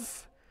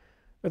love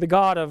or the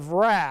God of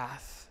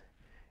wrath?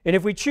 And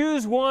if we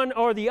choose one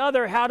or the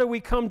other, how do we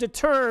come to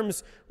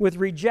terms with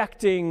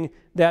rejecting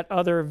that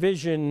other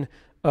vision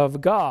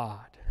of God?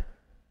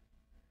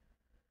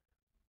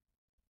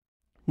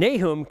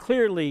 Nahum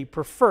clearly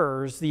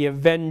prefers the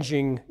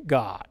avenging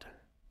God,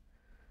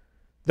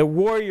 the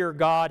warrior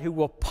God who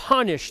will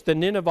punish the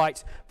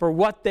Ninevites for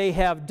what they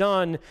have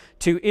done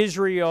to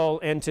Israel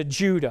and to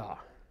Judah.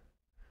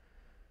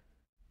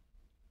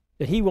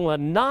 That he will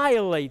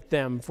annihilate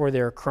them for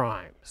their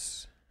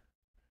crimes.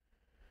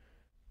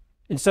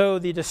 And so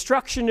the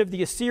destruction of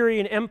the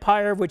Assyrian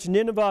Empire, of which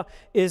Nineveh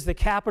is the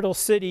capital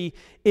city,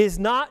 is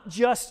not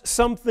just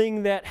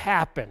something that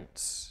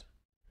happens.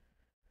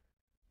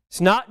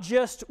 It's not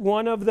just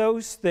one of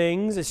those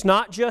things. It's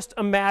not just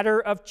a matter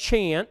of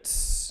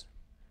chance.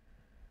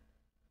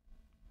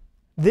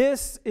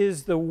 This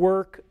is the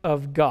work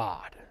of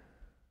God.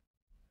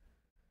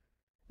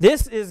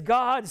 This is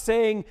God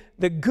saying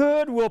the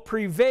good will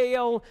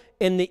prevail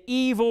and the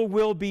evil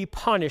will be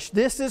punished.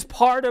 This is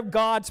part of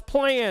God's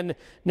plan,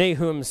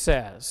 Nahum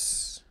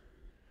says.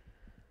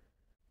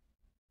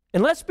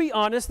 And let's be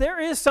honest, there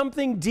is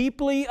something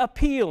deeply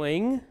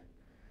appealing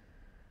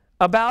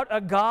about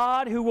a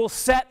God who will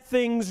set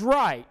things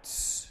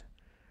right,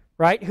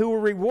 who will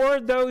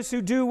reward those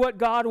who do what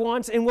God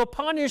wants and will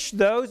punish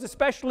those,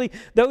 especially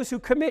those who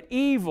commit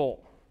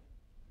evil.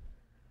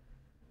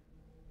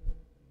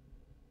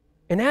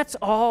 And that's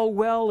all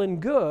well and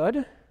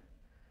good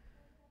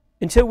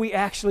until we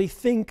actually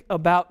think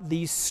about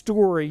these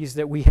stories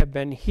that we have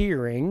been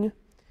hearing.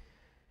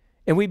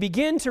 And we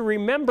begin to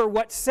remember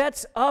what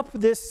sets up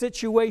this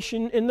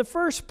situation in the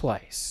first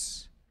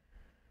place.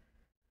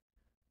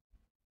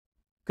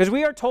 Because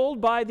we are told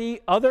by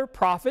the other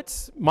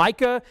prophets,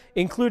 Micah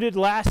included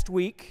last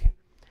week,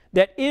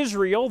 that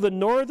Israel, the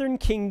northern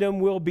kingdom,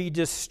 will be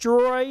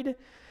destroyed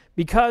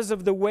because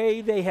of the way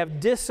they have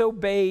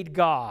disobeyed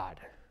God.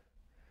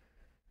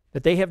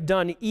 That they have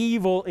done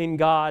evil in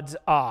God's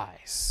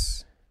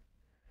eyes.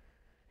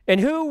 And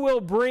who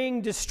will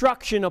bring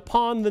destruction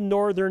upon the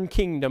northern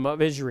kingdom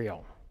of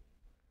Israel?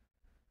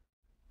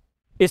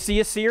 It's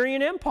the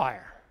Assyrian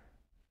Empire,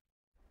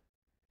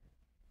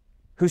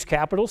 whose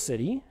capital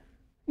city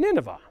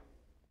Nineveh.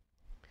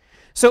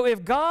 So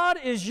if God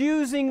is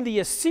using the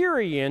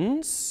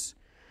Assyrians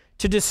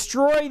to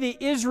destroy the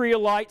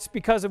Israelites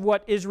because of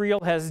what Israel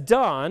has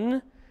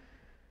done,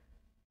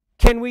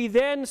 can we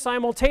then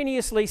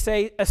simultaneously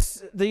say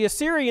the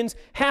Assyrians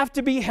have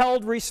to be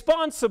held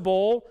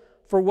responsible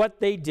for what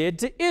they did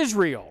to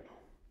Israel?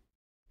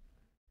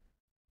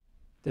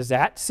 Does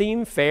that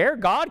seem fair?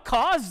 God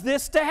caused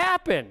this to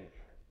happen.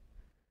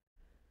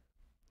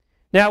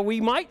 Now,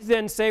 we might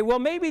then say, well,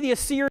 maybe the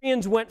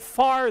Assyrians went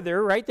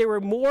farther, right? They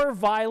were more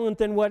violent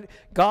than what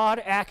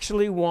God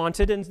actually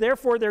wanted, and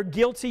therefore they're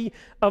guilty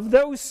of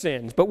those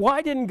sins. But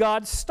why didn't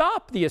God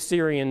stop the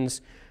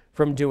Assyrians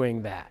from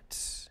doing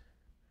that?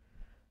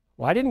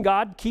 Why didn't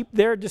God keep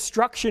their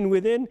destruction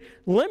within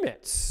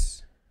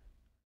limits?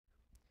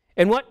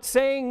 And what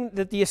saying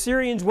that the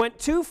Assyrians went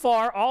too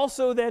far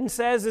also then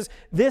says is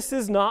this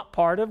is not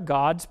part of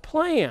God's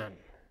plan.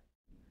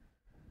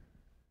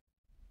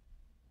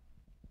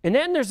 And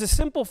then there's the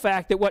simple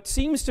fact that what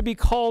seems to be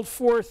called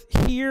forth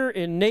here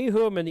in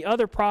Nahum and the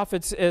other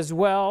prophets as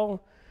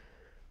well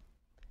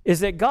is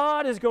that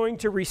God is going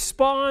to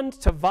respond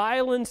to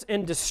violence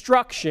and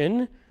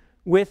destruction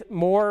with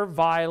more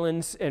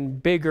violence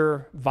and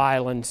bigger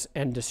violence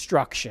and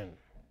destruction.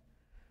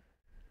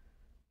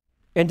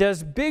 And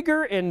does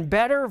bigger and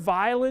better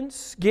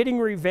violence, getting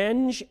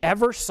revenge,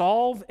 ever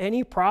solve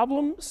any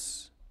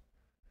problems?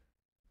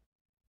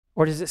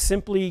 Or does it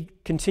simply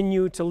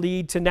continue to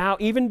lead to now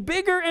even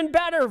bigger and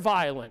better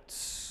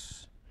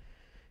violence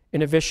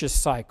in a vicious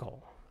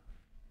cycle?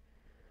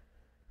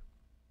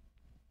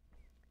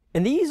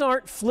 And these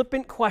aren't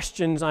flippant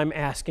questions I'm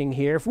asking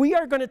here. If we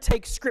are going to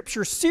take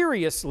Scripture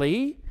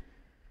seriously,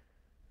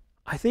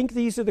 I think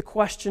these are the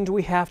questions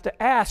we have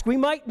to ask. We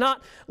might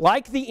not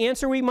like the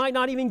answer, we might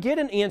not even get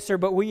an answer,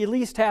 but we at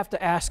least have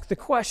to ask the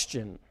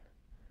question.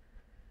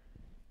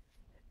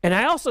 And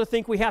I also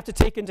think we have to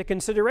take into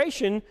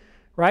consideration,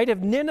 right, if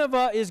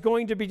Nineveh is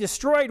going to be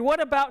destroyed, what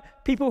about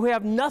people who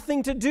have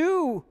nothing to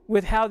do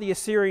with how the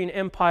Assyrian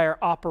Empire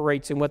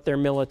operates and what their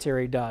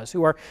military does,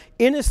 who are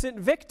innocent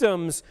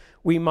victims,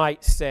 we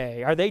might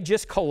say? Are they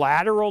just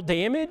collateral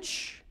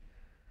damage?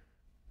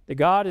 That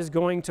God is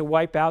going to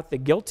wipe out the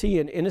guilty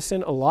and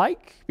innocent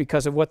alike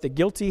because of what the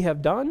guilty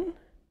have done?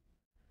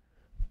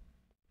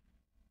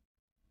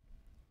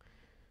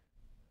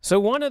 So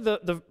one of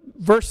the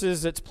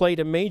verses that's played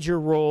a major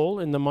role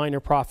in the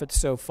minor prophets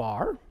so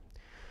far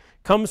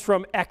comes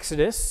from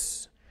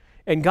Exodus,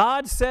 and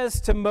God says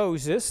to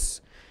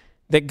Moses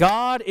that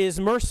God is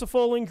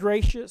merciful and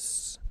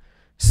gracious,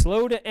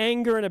 slow to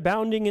anger and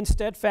abounding in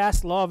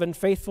steadfast love and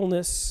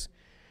faithfulness,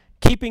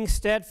 keeping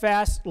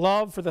steadfast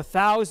love for the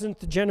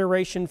 1,000th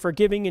generation,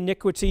 forgiving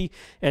iniquity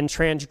and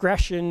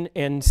transgression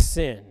and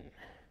sin.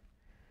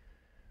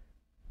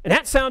 And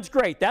that sounds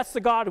great. That's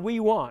the God we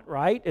want,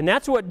 right? And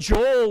that's what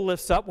Joel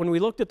lifts up when we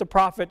looked at the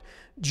prophet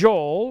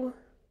Joel,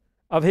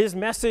 of his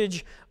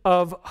message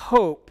of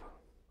hope.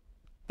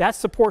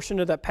 That's the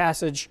portion of that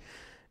passage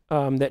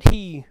that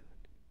he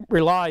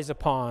relies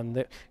upon,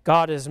 that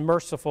God is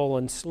merciful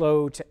and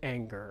slow to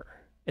anger,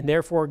 and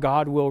therefore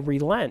God will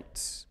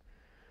relent.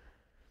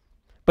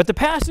 But the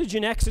passage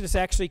in Exodus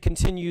actually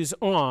continues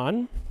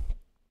on.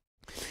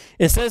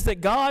 It says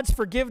that God's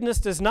forgiveness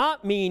does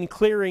not mean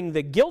clearing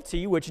the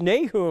guilty, which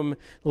Nahum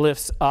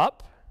lifts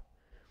up,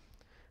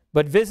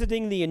 but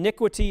visiting the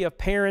iniquity of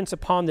parents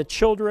upon the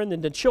children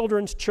and the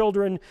children's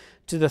children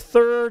to the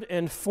 3rd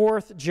and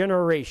 4th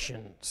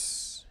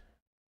generations.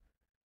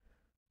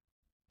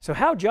 So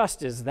how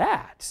just is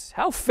that?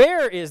 How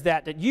fair is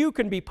that you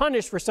can be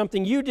punished for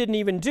something you didn't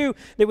even do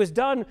that was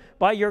done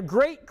by your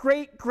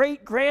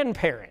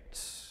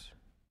great-great-great-grandparents?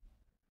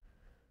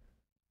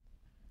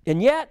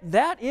 And yet,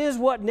 that is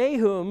what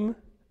Nahum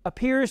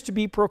appears to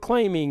be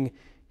proclaiming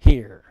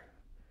here.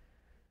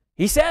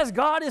 He says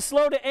God is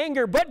slow to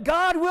anger, but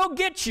God will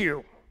get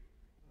you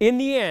in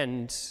the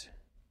end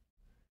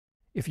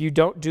if you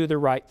don't do the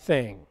right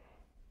thing.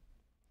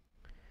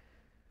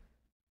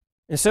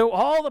 And so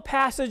all the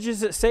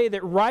passages that say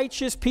that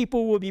righteous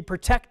people will be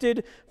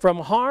protected from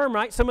harm,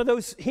 right? Some of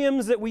those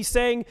hymns that we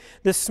sang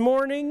this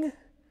morning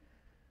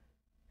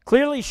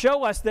clearly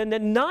show us then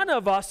that none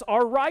of us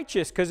are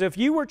righteous, because if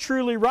you were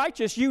truly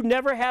righteous, you'd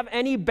never have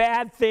any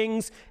bad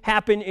things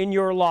happen in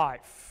your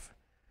life.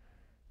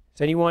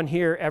 Has anyone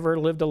here ever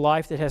lived a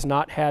life that has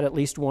not had at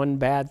least one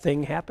bad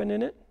thing happen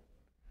in it?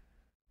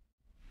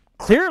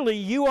 Clearly,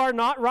 you are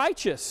not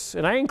righteous,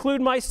 and I include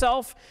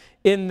myself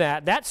in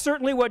that. That's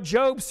certainly what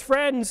Job's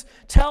friends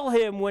tell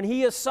him when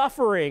he is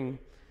suffering.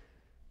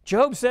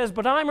 Job says,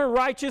 but I'm a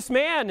righteous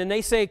man, and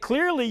they say,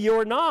 clearly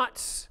you're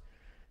not,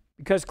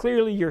 because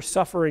clearly your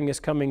suffering is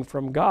coming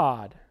from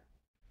God.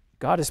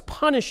 God is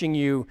punishing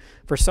you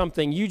for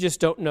something you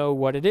just don't know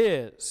what it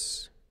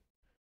is.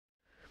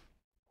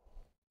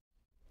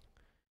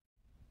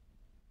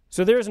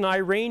 So there's an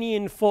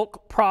Iranian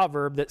folk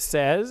proverb that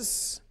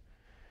says,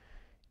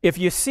 if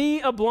you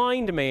see a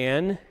blind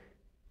man,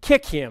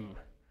 kick him.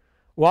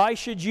 Why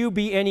should you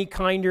be any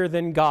kinder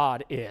than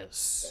God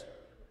is?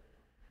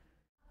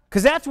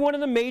 Because that's one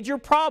of the major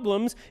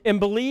problems in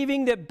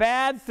believing that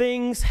bad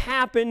things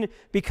happen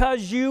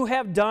because you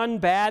have done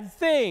bad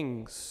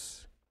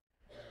things.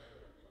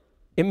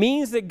 It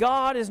means that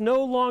God is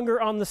no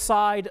longer on the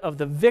side of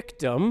the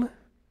victim.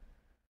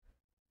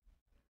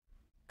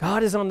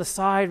 God is on the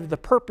side of the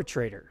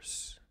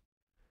perpetrators.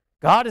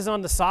 God is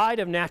on the side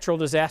of natural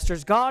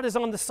disasters. God is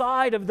on the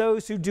side of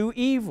those who do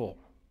evil.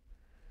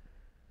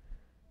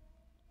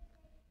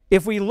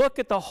 If we look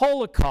at the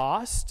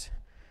Holocaust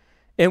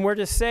and we're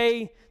to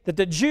say that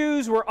the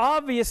Jews were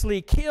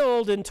obviously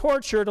killed and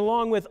tortured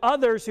along with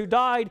others who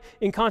died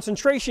in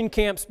concentration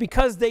camps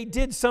because they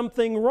did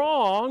something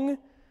wrong,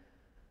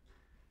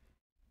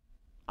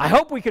 I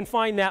hope we can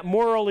find that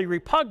morally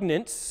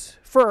repugnant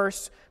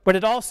first, but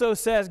it also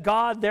says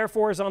God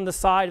therefore is on the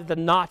side of the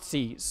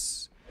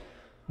Nazis,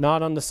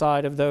 not on the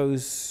side of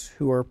those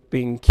who are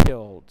being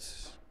killed.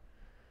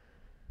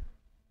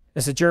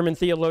 As the German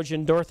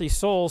theologian Dorothy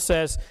Sohl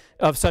says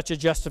of such a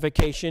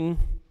justification,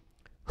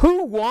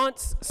 who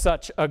wants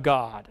such a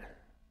God?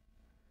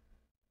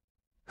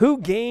 Who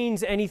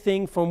gains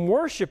anything from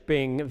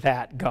worshiping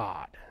that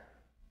God?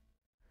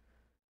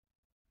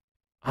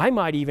 I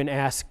might even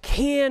ask,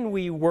 can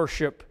we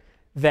worship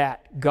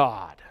that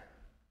God?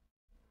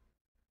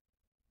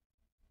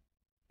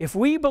 If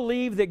we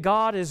believe that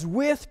God is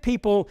with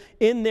people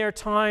in their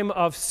time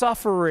of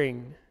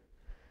suffering,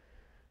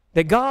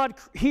 that God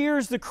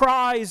hears the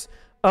cries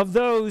of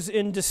those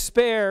in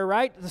despair,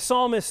 right? The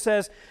psalmist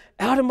says,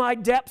 out of my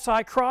depths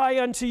I cry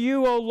unto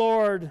you, O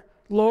Lord.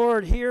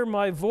 Lord, hear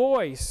my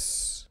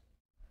voice.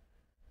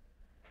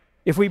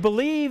 If we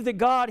believe that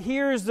God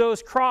hears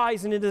those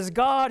cries and it is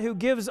God who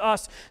gives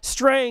us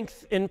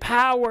strength and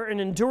power and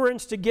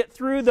endurance to get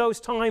through those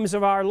times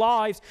of our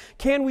lives,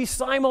 can we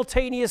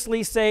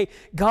simultaneously say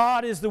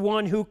God is the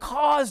one who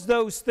caused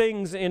those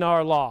things in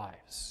our lives?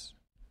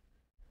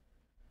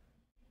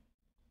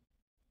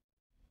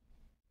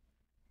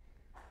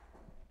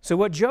 So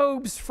what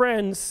Job's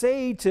friends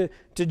say to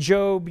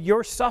Job,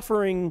 your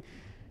suffering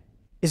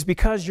is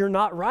because you're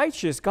not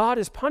righteous. God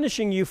is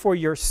punishing you for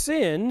your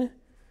sin.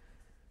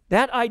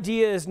 That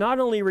idea is not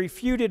only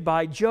refuted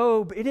by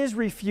Job, it is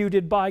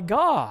refuted by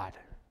God.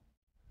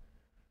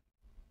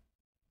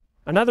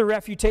 Another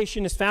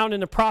refutation is found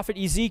in the prophet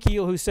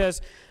Ezekiel, who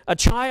says, a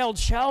child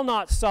shall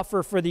not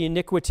suffer for the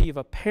iniquity of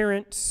a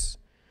parent,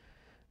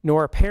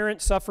 nor a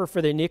parent suffer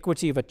for the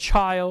iniquity of a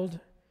child.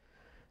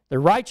 The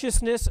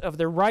righteousness of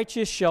the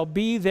righteous shall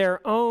be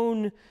their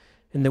own,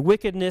 and the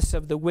wickedness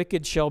of the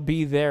wicked shall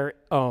be their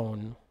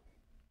own.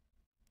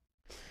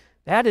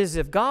 That is,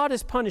 if God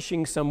is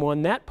punishing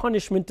someone, that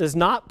punishment does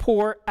not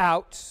pour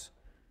out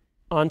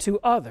onto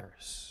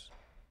others.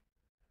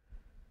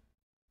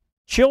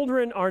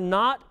 Children are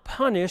not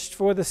punished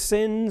for the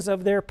sins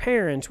of their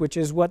parents, which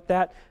is what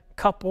that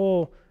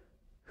couple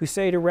who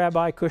say to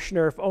Rabbi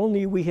Kushner, if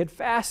only we had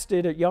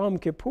fasted at Yom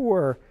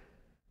Kippur,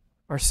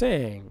 are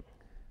saying.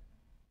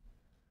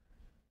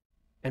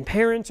 And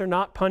parents are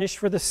not punished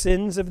for the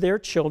sins of their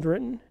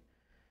children,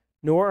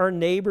 nor are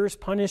neighbors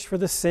punished for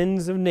the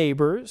sins of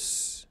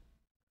neighbors.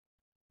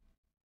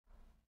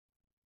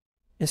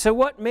 And so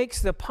what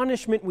makes the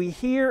punishment we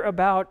hear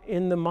about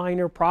in the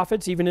minor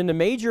prophets, even in the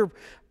major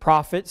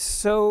prophets,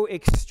 so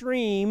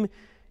extreme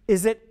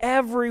is that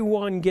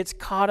everyone gets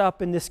caught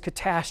up in this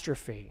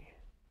catastrophe.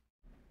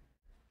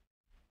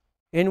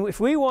 And if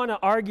we want to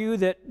argue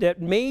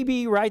that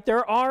maybe, right,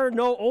 there are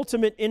no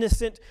ultimate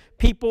innocent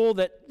people,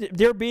 that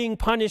they're being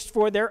punished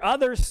for their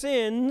other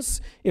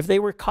sins if they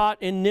were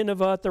caught in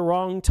Nineveh at the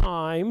wrong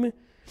time.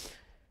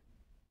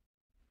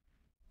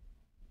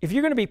 If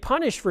you're going to be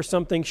punished for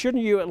something,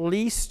 shouldn't you at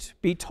least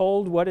be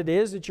told what it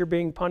is that you're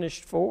being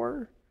punished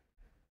for?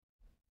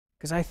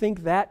 Because I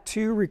think that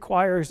too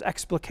requires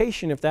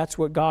explication if that's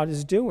what God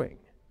is doing.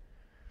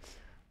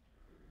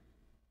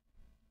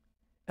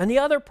 And the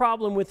other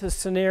problem with this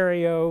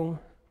scenario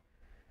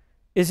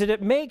is that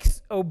it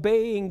makes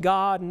obeying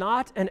God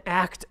not an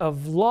act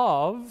of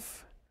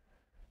love,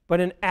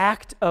 but an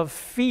act of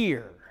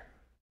fear.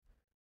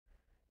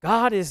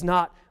 God is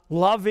not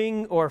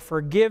loving or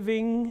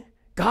forgiving.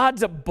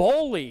 God's a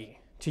bully,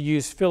 to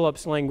use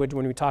Philip's language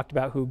when we talked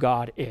about who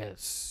God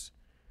is.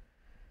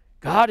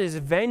 God is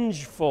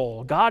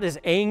vengeful. God is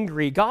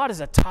angry. God is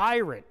a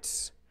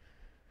tyrant.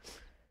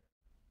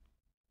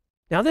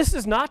 Now, this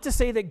is not to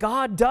say that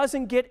God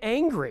doesn't get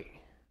angry,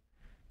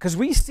 because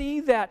we see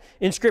that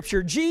in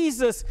Scripture.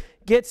 Jesus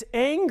gets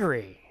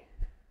angry.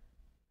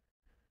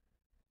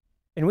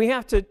 And we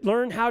have to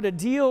learn how to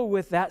deal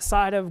with that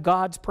side of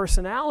God's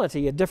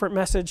personality, a different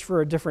message for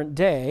a different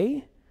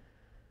day.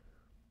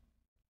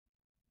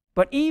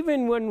 But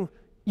even when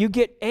you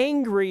get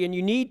angry and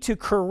you need to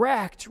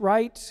correct,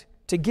 right,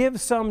 to give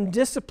some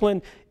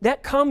discipline,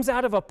 that comes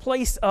out of a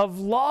place of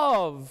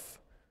love,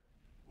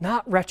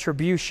 not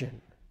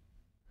retribution.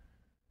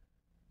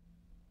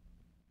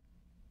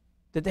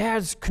 That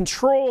has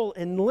control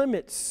and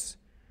limits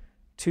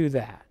to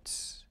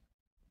that.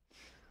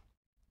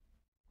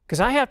 Because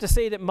I have to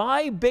say that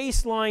my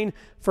baseline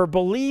for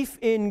belief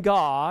in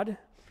God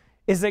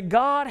is that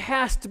God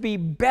has to be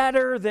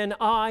better than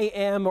I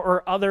am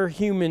or other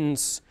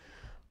humans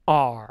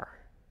are.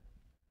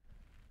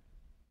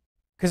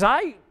 Because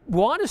I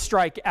want to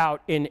strike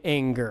out in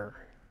anger.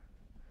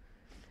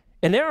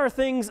 And there are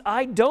things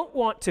I don't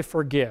want to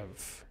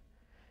forgive.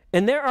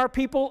 And there are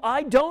people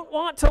I don't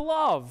want to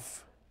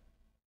love.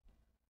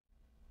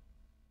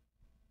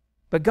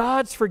 But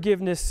God's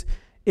forgiveness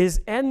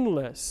is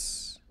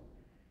endless.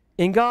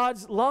 And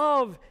God's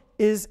love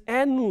is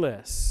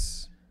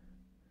endless.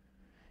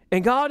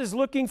 And God is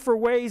looking for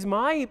ways,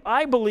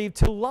 I believe,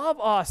 to love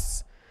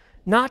us,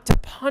 not to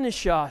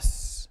punish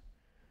us.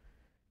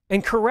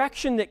 And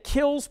correction that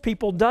kills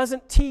people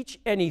doesn't teach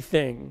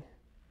anything.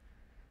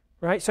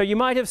 Right? So you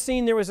might have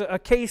seen there was a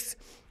case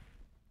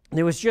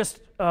that was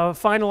just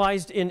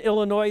finalized in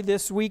Illinois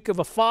this week of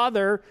a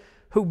father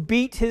who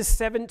beat his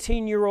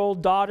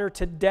 17-year-old daughter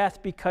to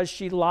death because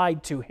she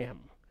lied to him.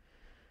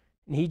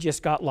 And he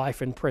just got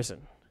life in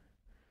prison.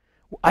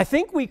 I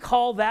think we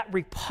call that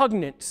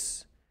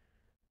repugnance.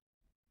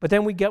 But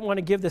then we want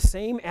to give the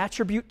same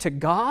attribute to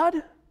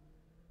God?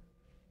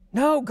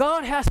 No,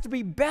 God has to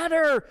be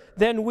better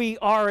than we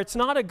are. It's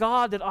not a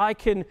God that I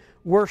can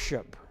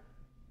worship.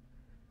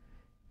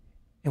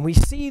 And we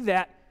see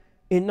that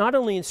not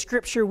only in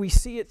Scripture, we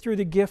see it through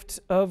the gift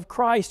of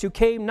Christ, who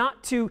came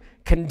not to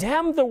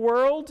condemn the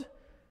world,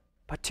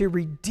 but to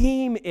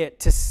redeem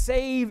it, to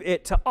save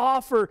it, to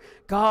offer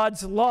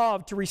God's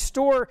love, to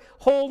restore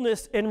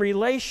wholeness and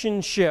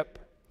relationship,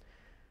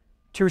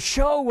 to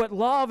show what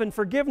love and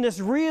forgiveness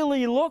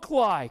really look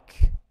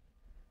like,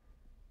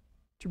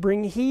 to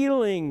bring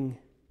healing,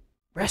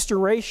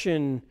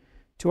 restoration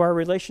to our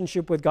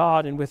relationship with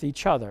God and with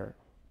each other.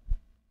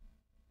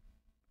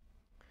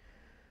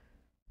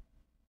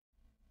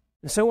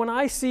 And so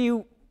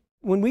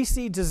when we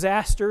see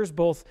disasters,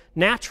 both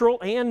natural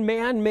and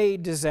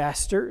man-made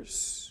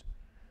disasters,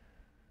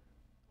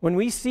 when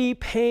we see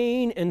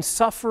pain and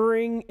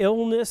suffering,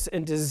 illness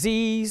and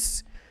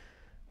disease,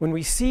 when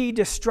we see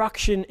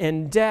destruction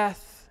and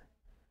death,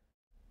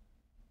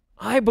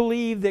 I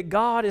believe that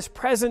God is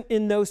present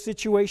in those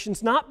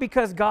situations, not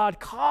because God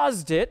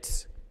caused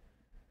it,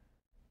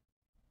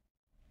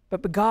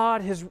 but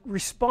God has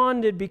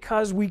responded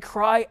because we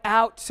cry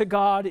out to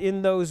God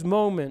in those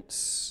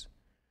moments.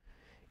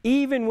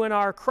 Even when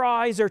our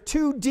cries are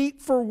too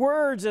deep for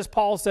words, as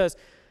Paul says,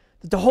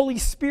 that the Holy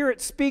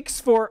Spirit speaks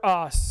for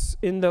us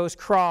in those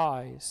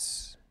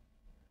cries.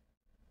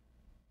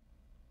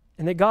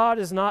 And that God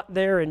is not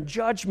there in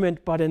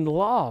judgment, but in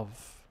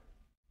love.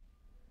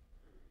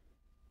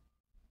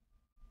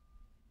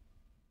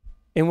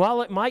 And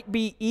while it might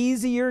be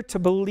easier to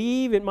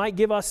believe, it might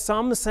give us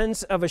some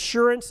sense of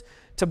assurance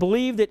to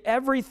believe that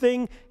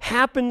everything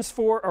happens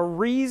for a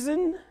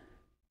reason,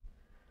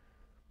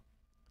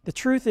 the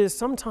truth is,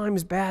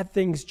 sometimes bad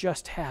things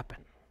just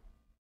happen.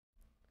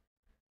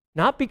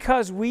 Not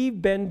because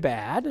we've been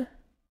bad,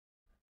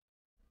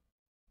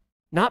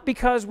 not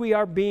because we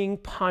are being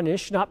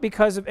punished, not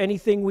because of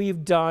anything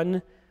we've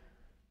done,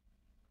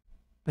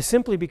 but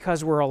simply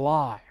because we're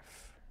alive.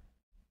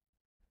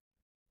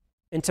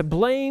 And to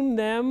blame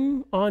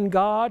them on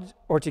God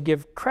or to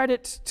give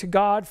credit to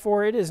God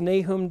for it, as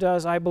Nahum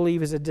does, I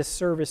believe is a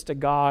disservice to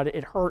God.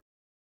 It hurts.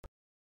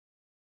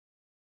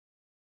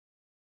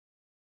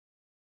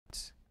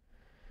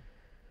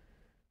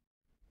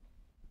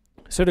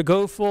 So to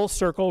go full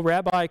circle,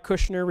 Rabbi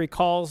Kushner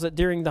recalls that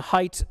during the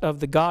height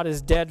of the God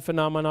is dead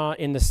phenomena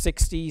in the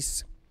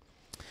 60s,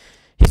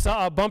 he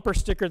saw a bumper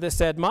sticker that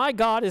said, "My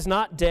God is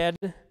not dead,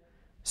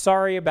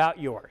 sorry about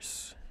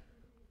yours."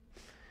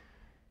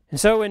 And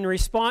so in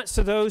response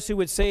to those who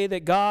would say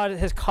that God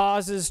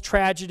causes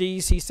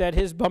tragedies, he said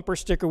his bumper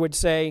sticker would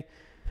say,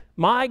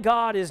 "My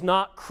God is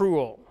not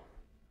cruel,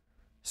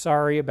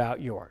 sorry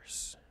about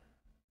yours."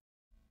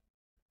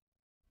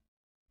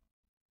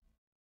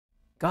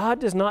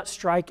 God does not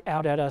strike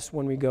out at us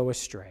when we go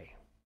astray.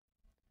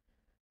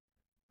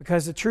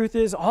 Because the truth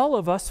is, all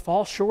of us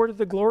fall short of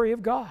the glory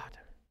of God.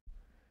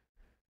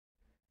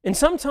 And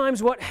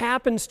sometimes what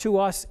happens to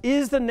us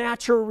is the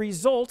natural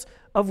result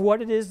of what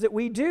it is that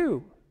we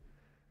do.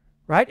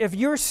 Right? If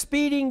you're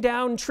speeding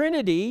down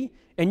Trinity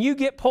and you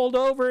get pulled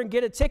over and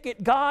get a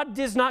ticket, God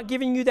is not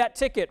giving you that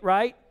ticket,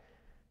 right?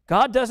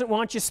 God doesn't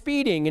want you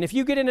speeding. And if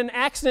you get in an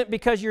accident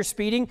because you're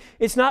speeding,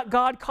 it's not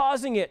God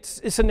causing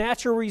it. It's a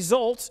natural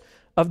result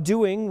of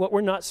doing what we're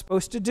not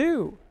supposed to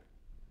do.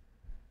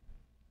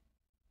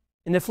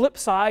 And the flip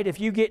side, if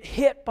you get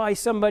hit by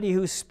somebody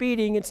who's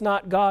speeding, it's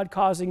not God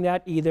causing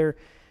that either.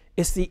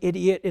 It's the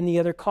idiot in the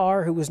other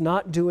car who is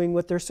not doing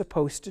what they're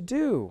supposed to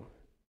do.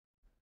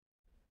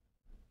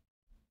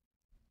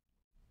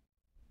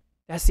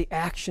 That's the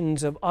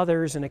actions of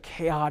others in a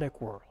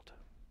chaotic world.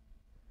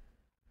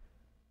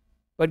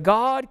 But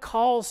God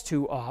calls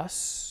to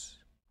us,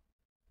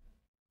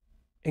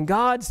 and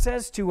God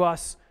says to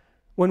us,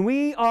 when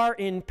we are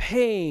in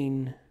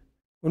pain,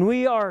 when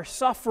we are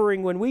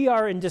suffering, when we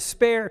are in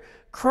despair,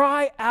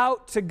 cry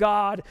out to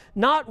God,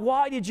 not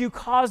 "Why did you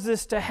cause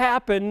this to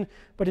happen?"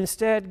 but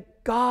instead,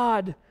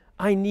 "God,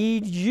 I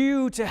need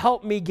you to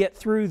help me get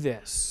through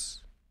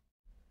this."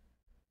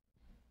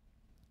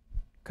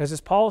 Because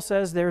as Paul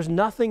says, there's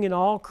nothing in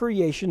all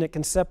creation that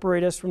can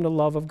separate us from the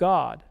love of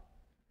God.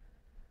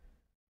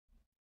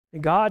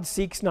 And God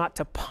seeks not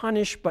to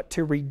punish, but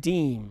to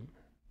redeem.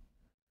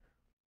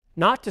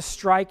 Not to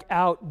strike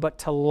out, but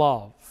to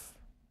love.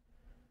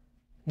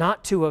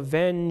 Not to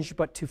avenge,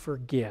 but to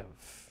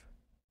forgive.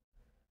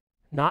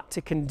 Not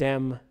to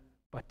condemn,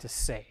 but to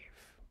save.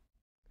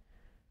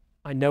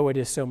 I know it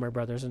is so, my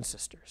brothers and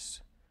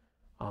sisters.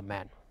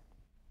 Amen.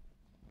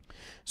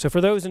 So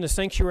for those in the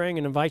sanctuary, I'm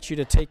going to invite you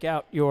to take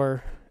out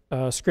your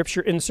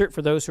scripture insert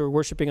for those who are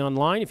worshiping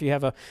online. If you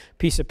have a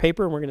piece of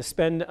paper, we're going to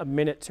spend a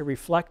minute to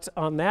reflect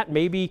on that.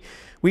 Maybe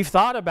we've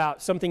thought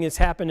about something that's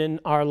happened in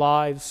our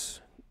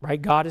lives,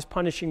 right? God is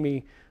punishing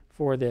me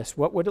for this.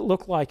 What would it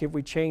look like if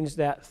we changed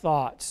that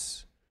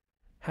thoughts?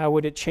 How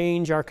would it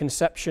change our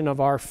conception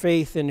of our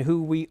faith and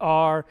who we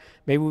are?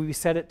 Maybe we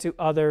said it to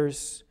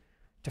others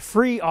to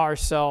free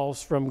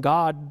ourselves from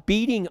God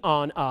beating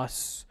on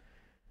us,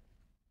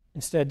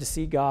 instead to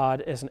see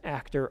God as an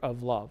actor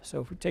of love. So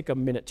if we take a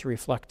minute to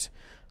reflect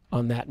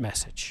on that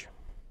message.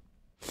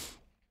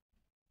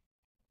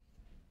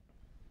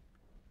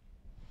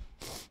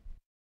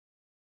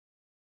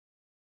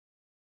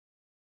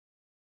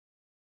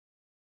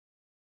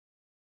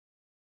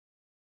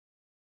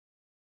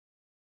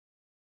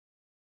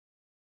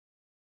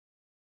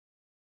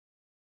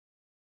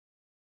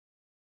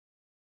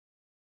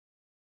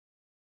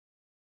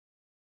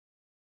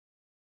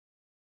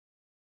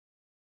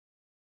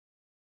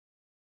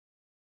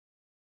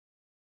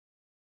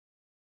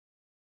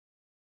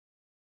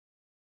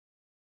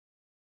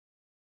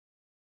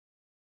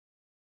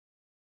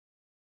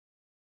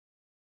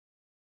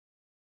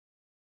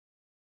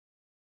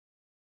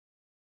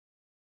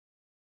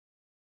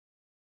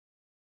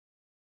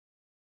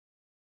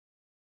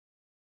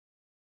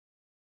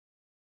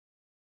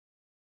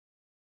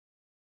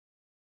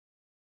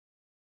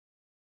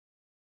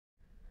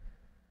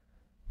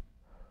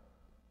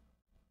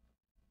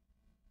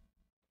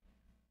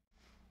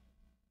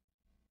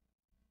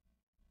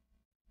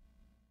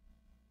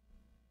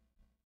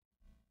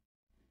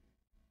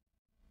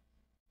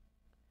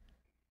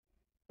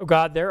 Oh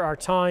God, there are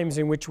times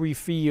in which we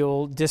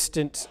feel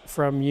distant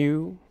from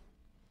you.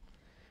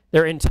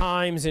 There are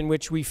times in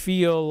which we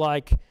feel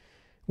like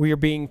we are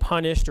being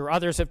punished, or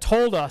others have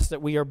told us that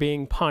we are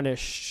being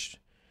punished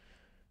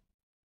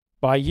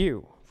by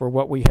you for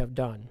what we have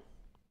done.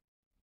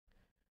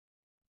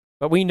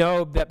 But we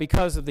know that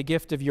because of the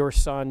gift of your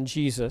Son,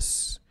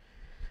 Jesus,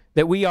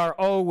 that we are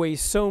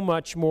always so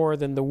much more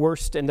than the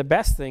worst and the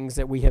best things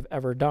that we have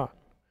ever done.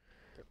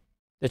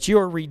 That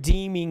your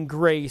redeeming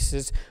grace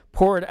is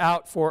poured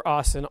out for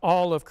us in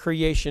all of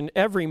creation,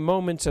 every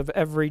moment of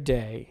every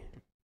day.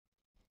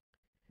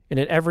 And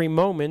at every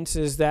moment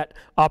is that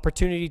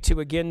opportunity to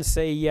again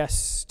say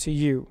yes to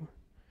you.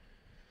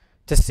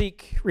 To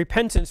seek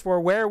repentance for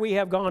where we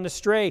have gone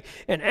astray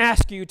and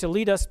ask you to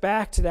lead us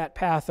back to that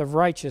path of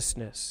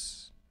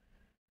righteousness.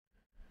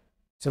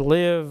 To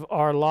live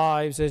our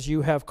lives as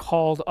you have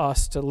called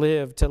us to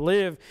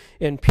live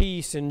in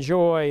peace and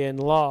joy and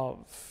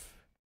love.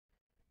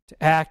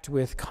 To act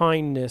with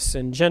kindness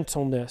and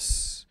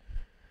gentleness,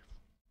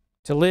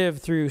 to live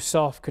through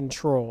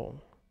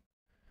self-control,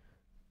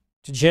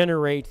 to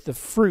generate the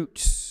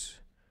fruits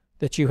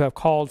that you have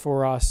called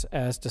for us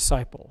as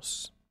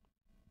disciples.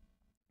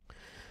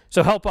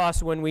 So help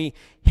us when we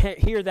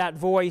hear that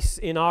voice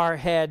in our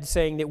head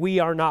saying that we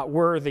are not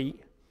worthy,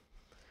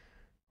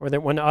 or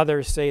that when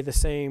others say the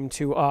same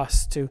to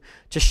us, to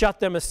shut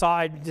them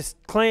aside,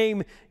 just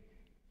claim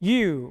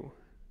you,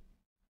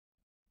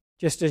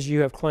 just as you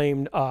have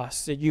claimed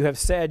us, that you have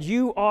said,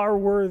 you are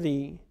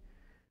worthy.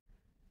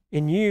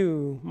 In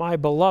you, my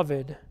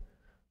beloved,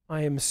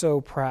 I am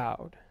so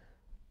proud.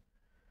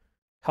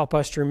 Help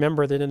us to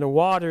remember that in the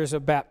waters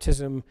of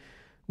baptism,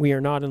 we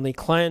are not only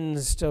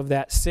cleansed of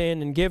that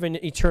sin and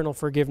given eternal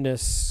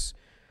forgiveness,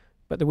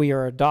 but that we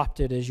are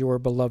adopted as your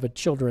beloved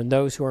children,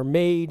 those who are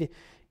made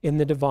in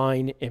the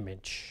divine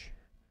image.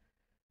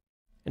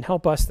 And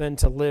help us then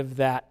to live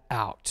that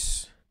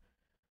out,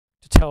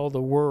 to tell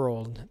the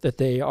world that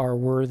they are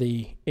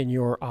worthy in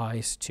your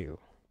eyes too.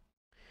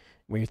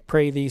 We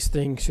pray these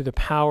things through the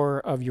power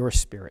of your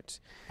Spirit.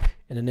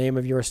 In the name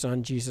of your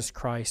Son, Jesus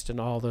Christ, and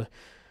all the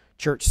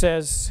church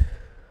says,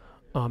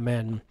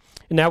 Amen.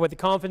 And now with the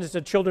confidence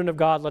of children of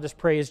God, let us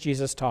pray as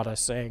Jesus taught us,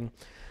 saying,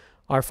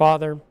 Our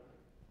Father,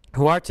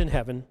 who art in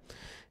heaven,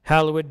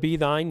 hallowed be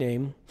thy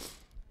name.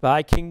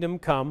 Thy kingdom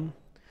come,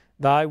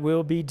 thy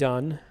will be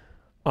done,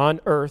 on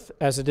earth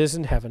as it is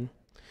in heaven.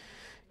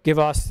 Give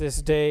us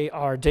this day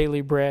our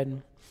daily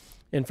bread,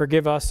 and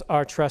forgive us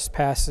our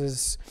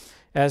trespasses,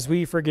 as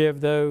we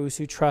forgive those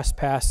who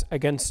trespass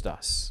against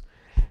us.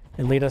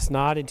 And lead us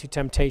not into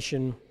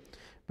temptation,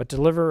 but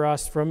deliver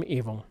us from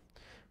evil.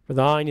 For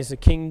thine is the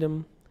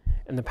kingdom,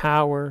 and the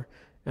power,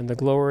 and the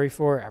glory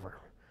forever.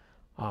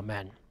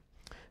 Amen.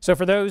 So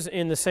for those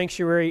in the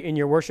sanctuary, in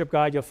your worship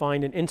guide, you'll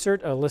find an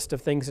insert, a list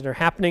of things that are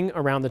happening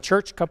around the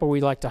church. A couple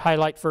we'd like to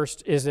highlight.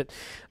 First is that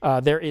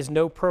there is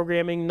no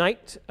programming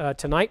night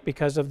tonight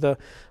because of the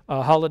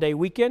holiday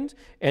weekend.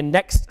 And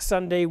next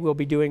Sunday, we'll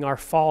be doing our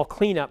fall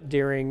cleanup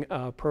during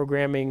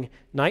programming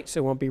night, so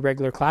it won't be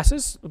regular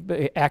classes.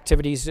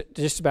 Activities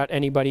just about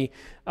anybody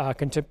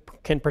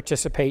can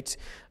participate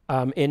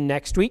in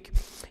next week.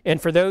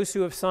 And for those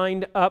who have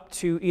signed up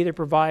to either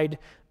provide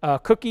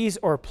cookies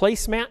or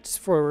placemats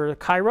for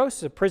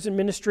Kairos, the prison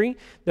ministry,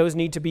 those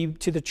need to be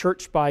to the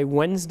church by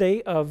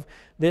Wednesday of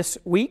this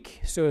week.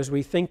 So as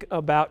we think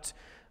about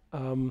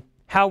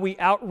how we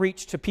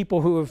outreach to people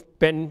who have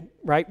been,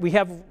 right, we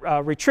have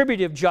a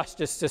retributive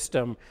justice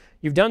system.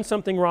 You've done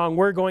something wrong,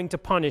 we're going to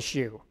punish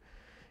you.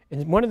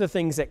 And one of the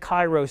things that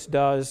Kairos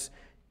does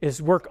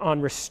is work on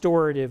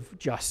restorative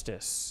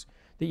justice.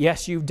 That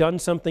yes, you've done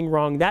something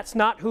wrong. That's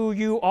not who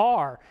you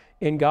are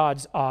in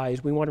God's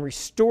eyes. We want to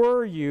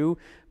restore you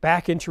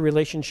back into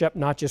relationship,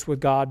 not just with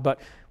God, but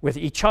with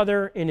each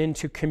other and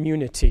into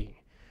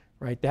community,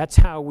 right? That's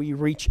how we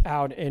reach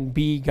out and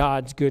be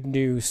God's good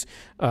news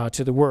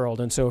to the world.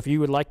 And so if you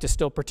would like to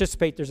still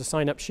participate, there's a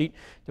sign-up sheet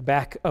at the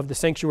back of the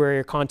sanctuary,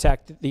 or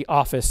contact the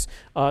office.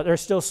 There are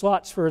still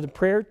slots for the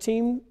prayer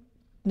team,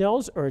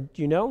 Nels, or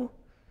do you know?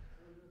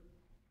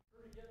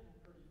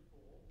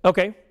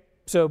 Okay.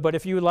 So, but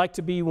if you would like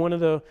to be one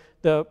of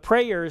the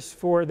prayers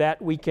for that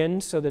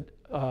weekend, so that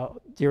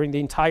during the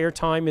entire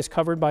time is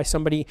covered by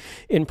somebody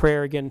in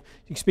prayer, again,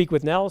 you can speak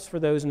with Nels. For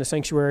those in the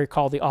sanctuary,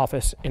 call the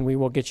office, and we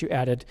will get you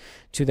added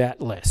to that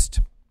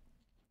list.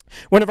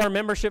 One of our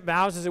membership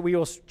vows is that we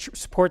will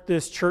support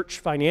this church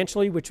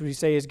financially, which we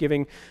say is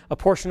giving a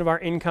portion of our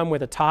income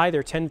with a tithe,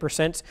 or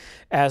 10%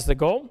 as the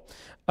goal.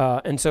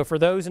 And so for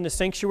those in the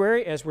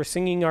sanctuary, as we're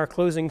singing our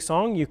closing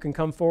song, you can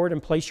come forward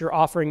and place your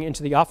offering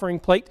into the offering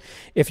plate.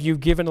 If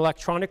you've given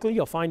electronically,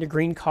 you'll find a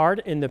green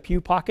card in the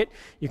pew pocket.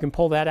 You can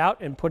pull that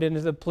out and put it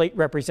into the plate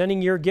representing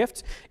your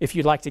gift. If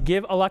you'd like to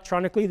give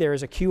electronically, there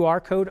is a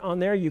QR code on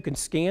there. You can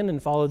scan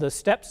and follow those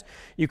steps.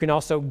 You can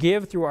also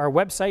give through our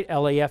website,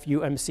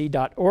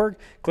 lafumc.org.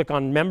 Click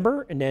on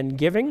Member and then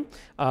Giving.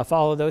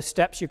 Follow those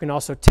steps. You can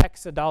also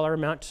text the dollar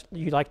amount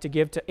you'd like to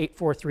give to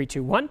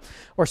 84321,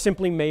 or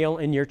simply mail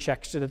in your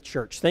checks to the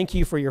church. Thank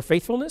you for your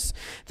faithfulness.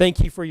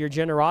 Thank you for your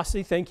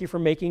generosity. Thank you for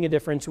making a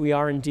difference. We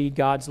are indeed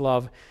God's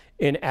love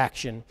in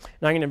action.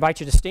 And I'm going to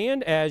invite you to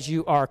stand as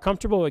you are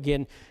comfortable.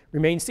 Again,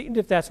 remain seated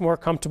if that's more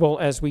comfortable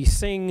as we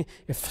sing,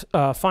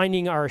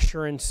 Finding Our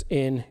Assurance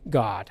in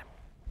God.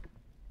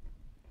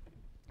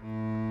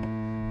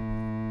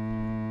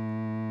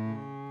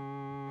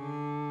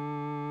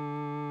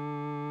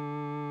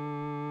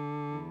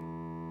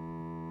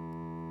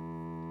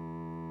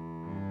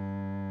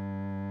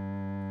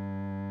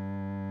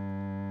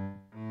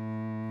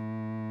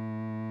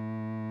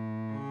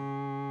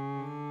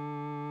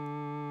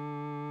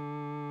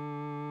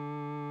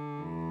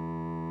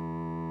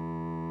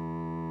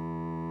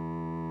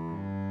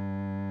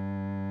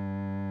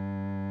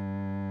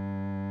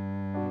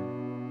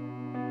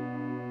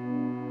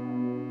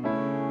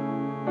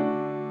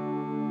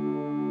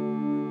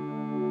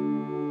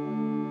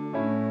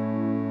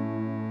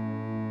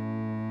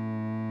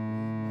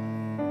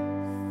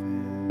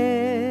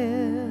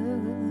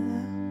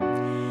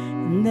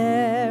 And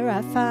there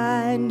I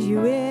find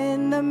you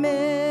in the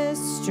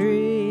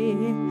mystery,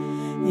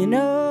 in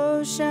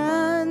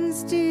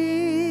oceans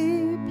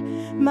deep,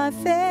 my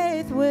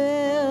faith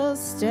will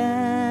stand,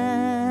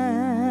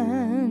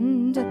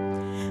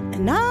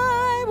 and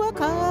I will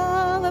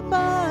call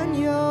upon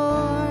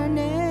your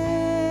name,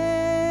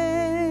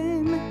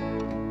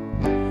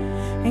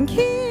 and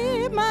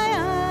keep my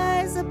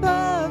eyes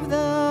above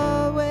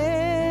the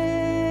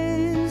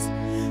waves.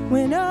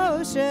 When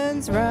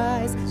oceans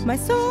rise, my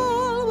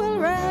soul will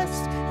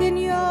rest in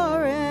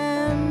your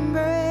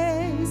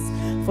embrace,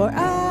 for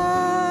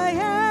I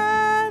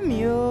am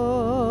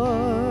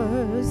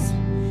yours,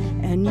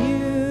 and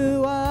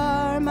you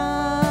are mine.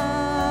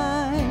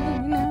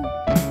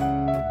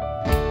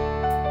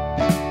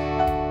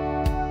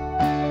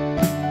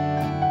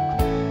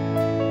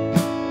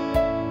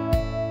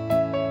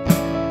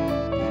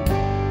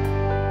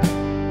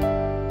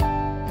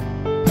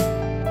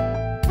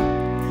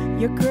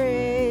 Your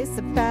grace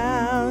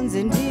abounds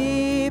in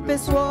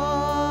deepest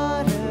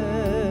waters.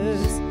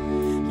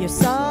 Your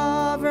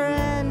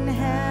sovereign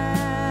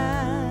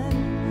hand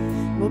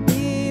will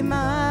be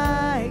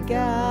my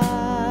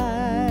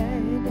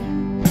guide.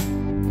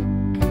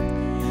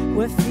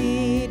 Where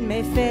feet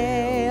may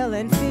fail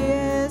and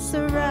fear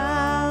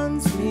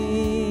surrounds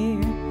me,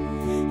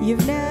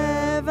 you've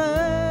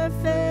never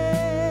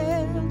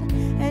failed,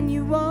 and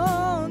you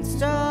won't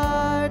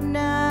start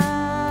now.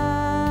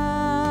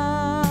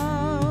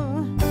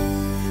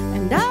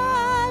 And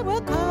I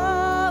will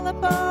call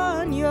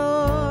upon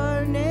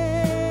your name,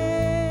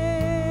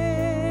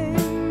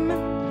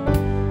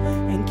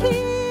 and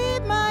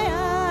keep my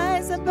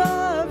eyes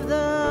above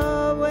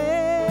the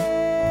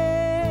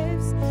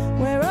waves.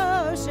 Where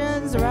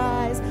oceans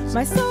rise,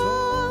 my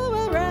soul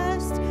will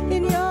rest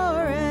in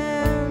your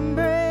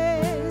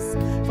embrace,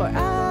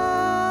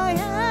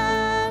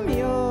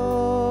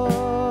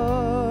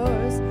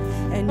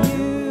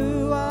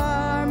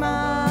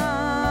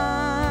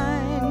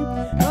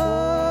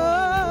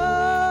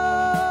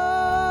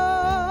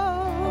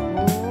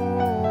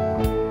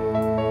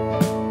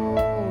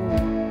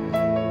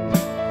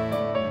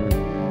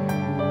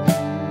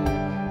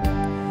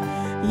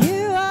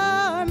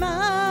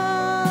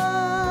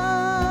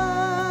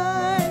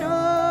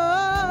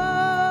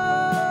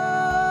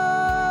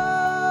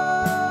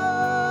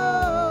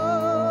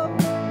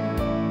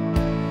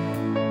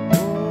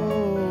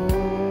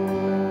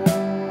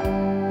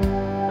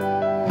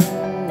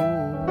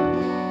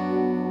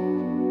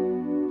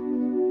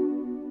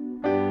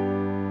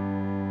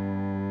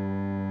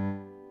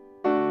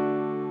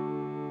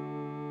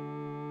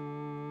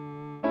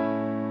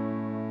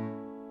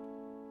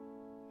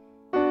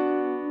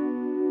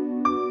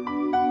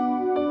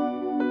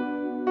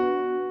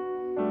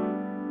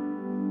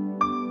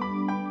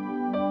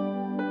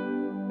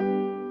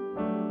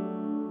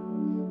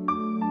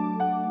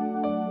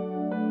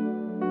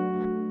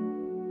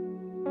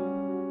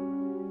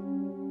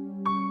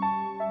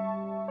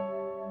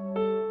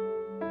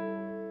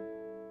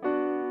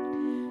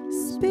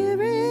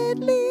 Spirit,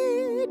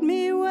 lead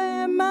me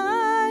where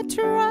my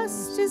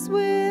trust is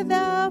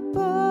without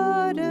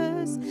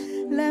borders.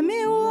 Let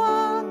me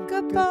walk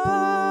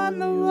upon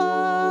the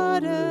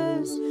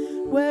waters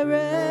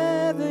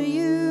wherever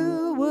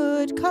you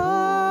would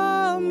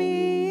call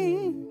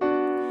me.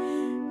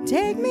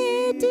 Take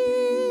me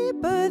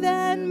deeper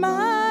than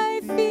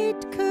my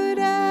feet could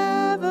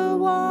ever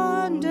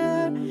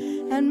wander,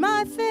 and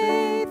my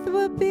faith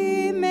will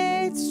be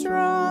made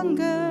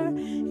stronger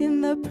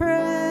in the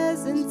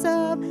presence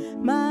of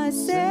my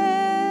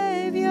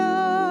Savior.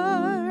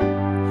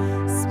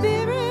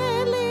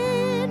 Spirit,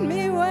 lead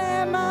me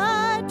where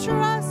my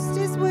trust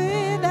is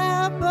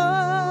without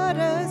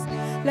borders.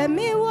 Let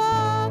me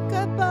walk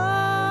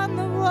upon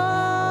the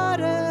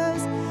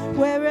waters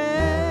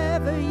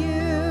wherever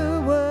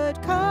you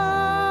would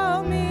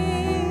call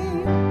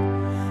me.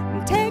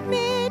 Take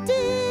me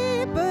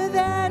deeper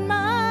than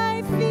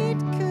my feet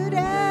could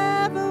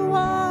ever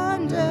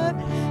wander,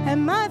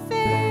 and my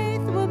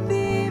faith will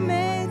be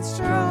made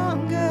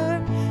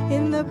stronger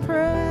in the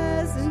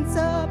presence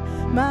of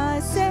my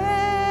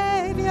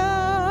Savior.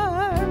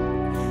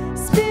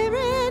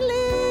 Spirit,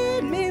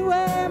 lead me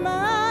where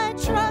my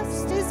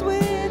trust is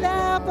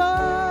without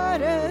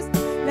borders.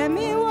 Let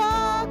me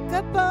walk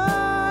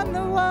upon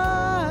the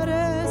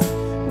waters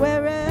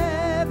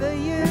wherever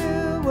you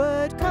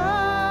would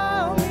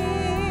call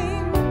me.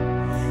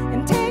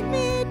 And take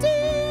me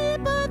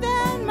deeper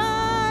than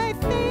my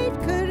feet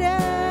could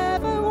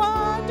ever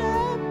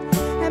wander,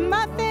 and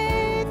my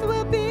faith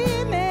will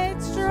be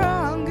made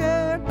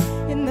stronger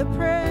in the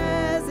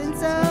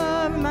presence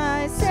of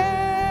my Savior.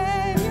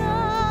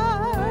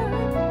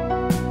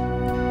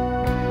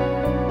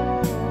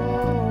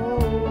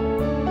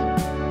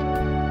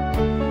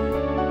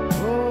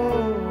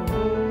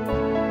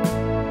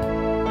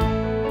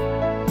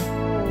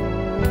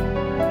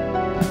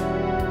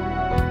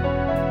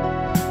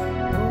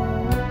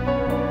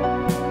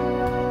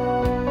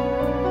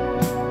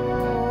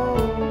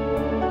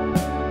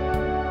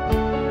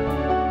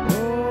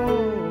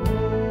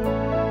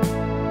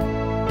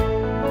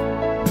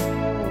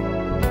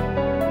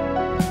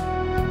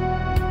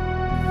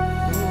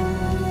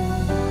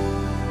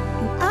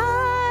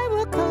 I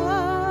will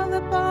call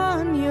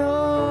upon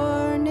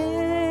your name.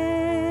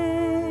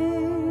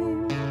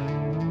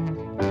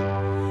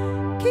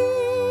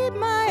 Keep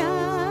my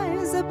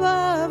eyes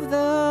above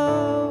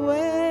the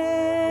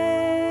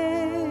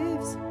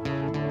waves.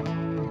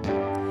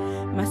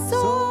 My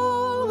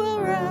soul will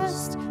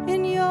rest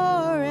in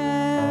your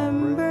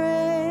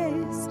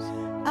embrace.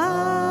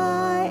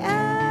 I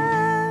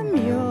am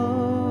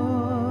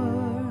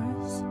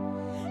yours,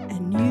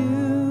 and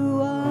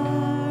you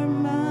are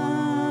mine.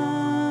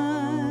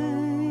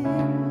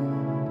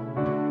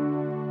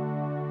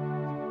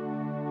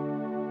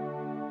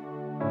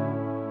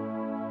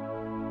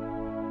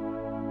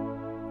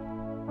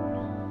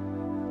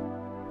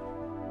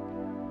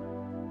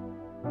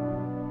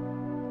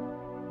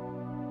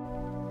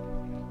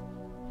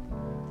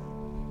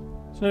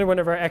 So another one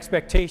of our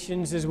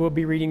expectations is we'll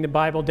be reading the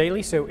Bible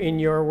daily. So in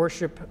your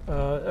worship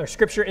or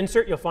scripture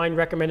insert, you'll find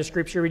recommended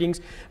scripture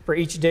readings for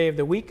each day of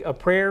the week, a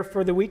prayer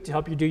for the week to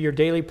help you do your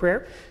daily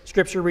prayer,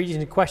 scripture readings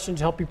and questions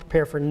to help you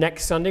prepare for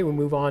next Sunday. We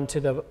move on to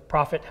the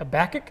prophet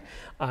Habakkuk.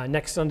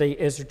 Next Sunday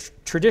is a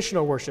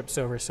traditional worship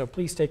service, so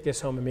please take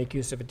this home and make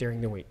use of it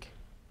during the week.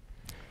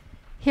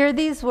 Hear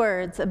these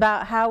words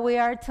about how we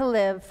are to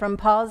live from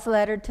Paul's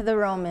letter to the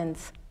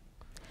Romans.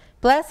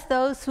 Bless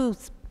those who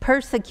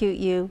persecute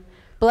you.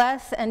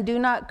 Bless and do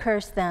not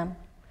curse them.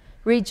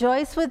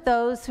 Rejoice with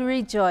those who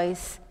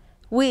rejoice.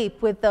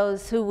 Weep with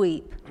those who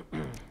weep.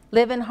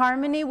 Live in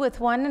harmony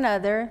with one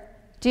another.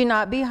 Do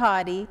not be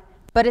haughty,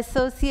 but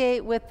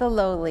associate with the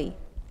lowly.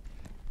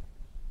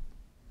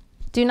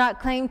 Do not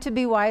claim to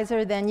be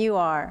wiser than you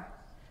are.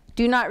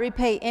 Do not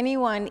repay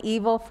anyone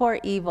evil for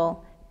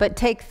evil, but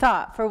take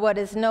thought for what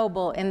is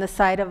noble in the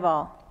sight of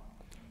all.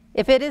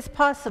 If it is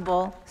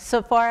possible,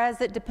 so far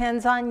as it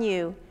depends on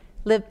you,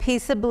 live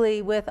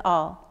peaceably with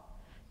all.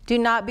 Do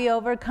not be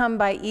overcome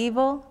by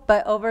evil,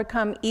 but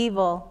overcome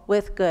evil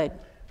with good.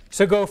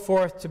 So go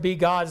forth to be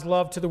God's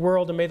love to the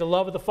world, and may the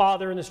love of the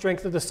Father and the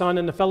strength of the Son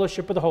and the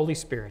fellowship of the Holy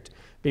Spirit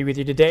be with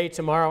you today,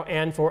 tomorrow,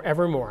 and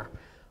forevermore.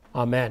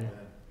 Amen.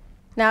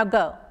 Now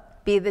go,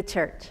 be the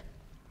church.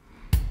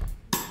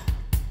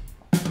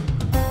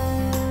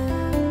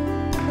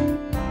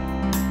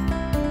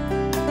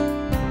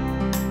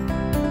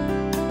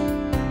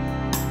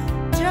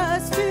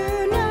 Just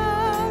to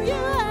know you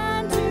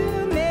and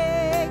to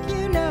make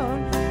you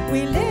known,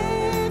 we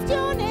lift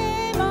your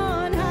name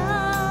on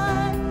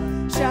high.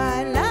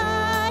 Shine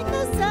like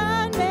the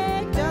sun,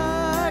 make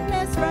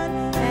darkness run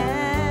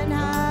and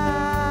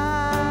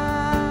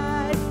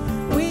hide.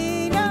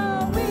 We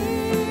know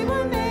we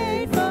were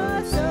made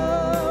for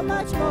so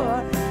much more.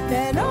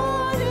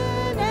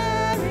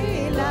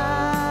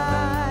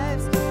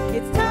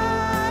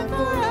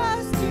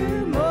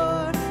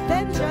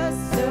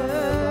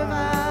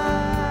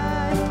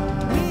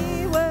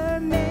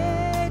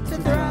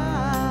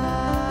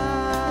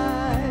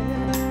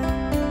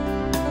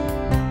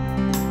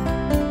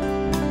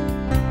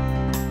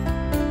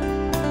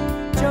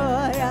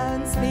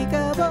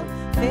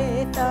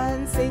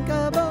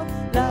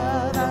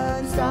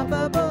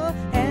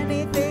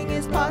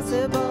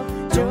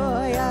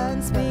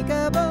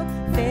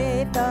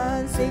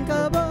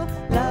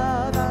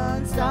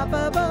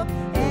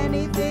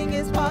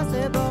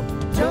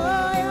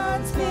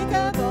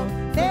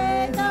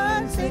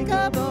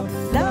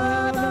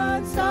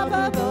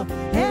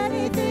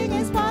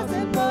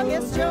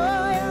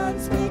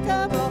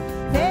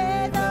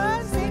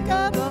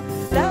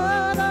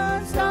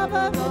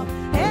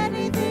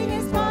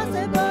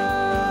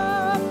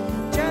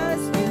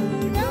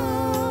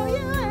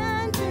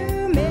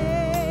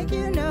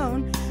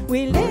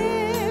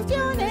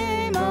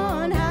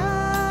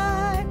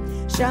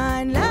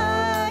 Shine light.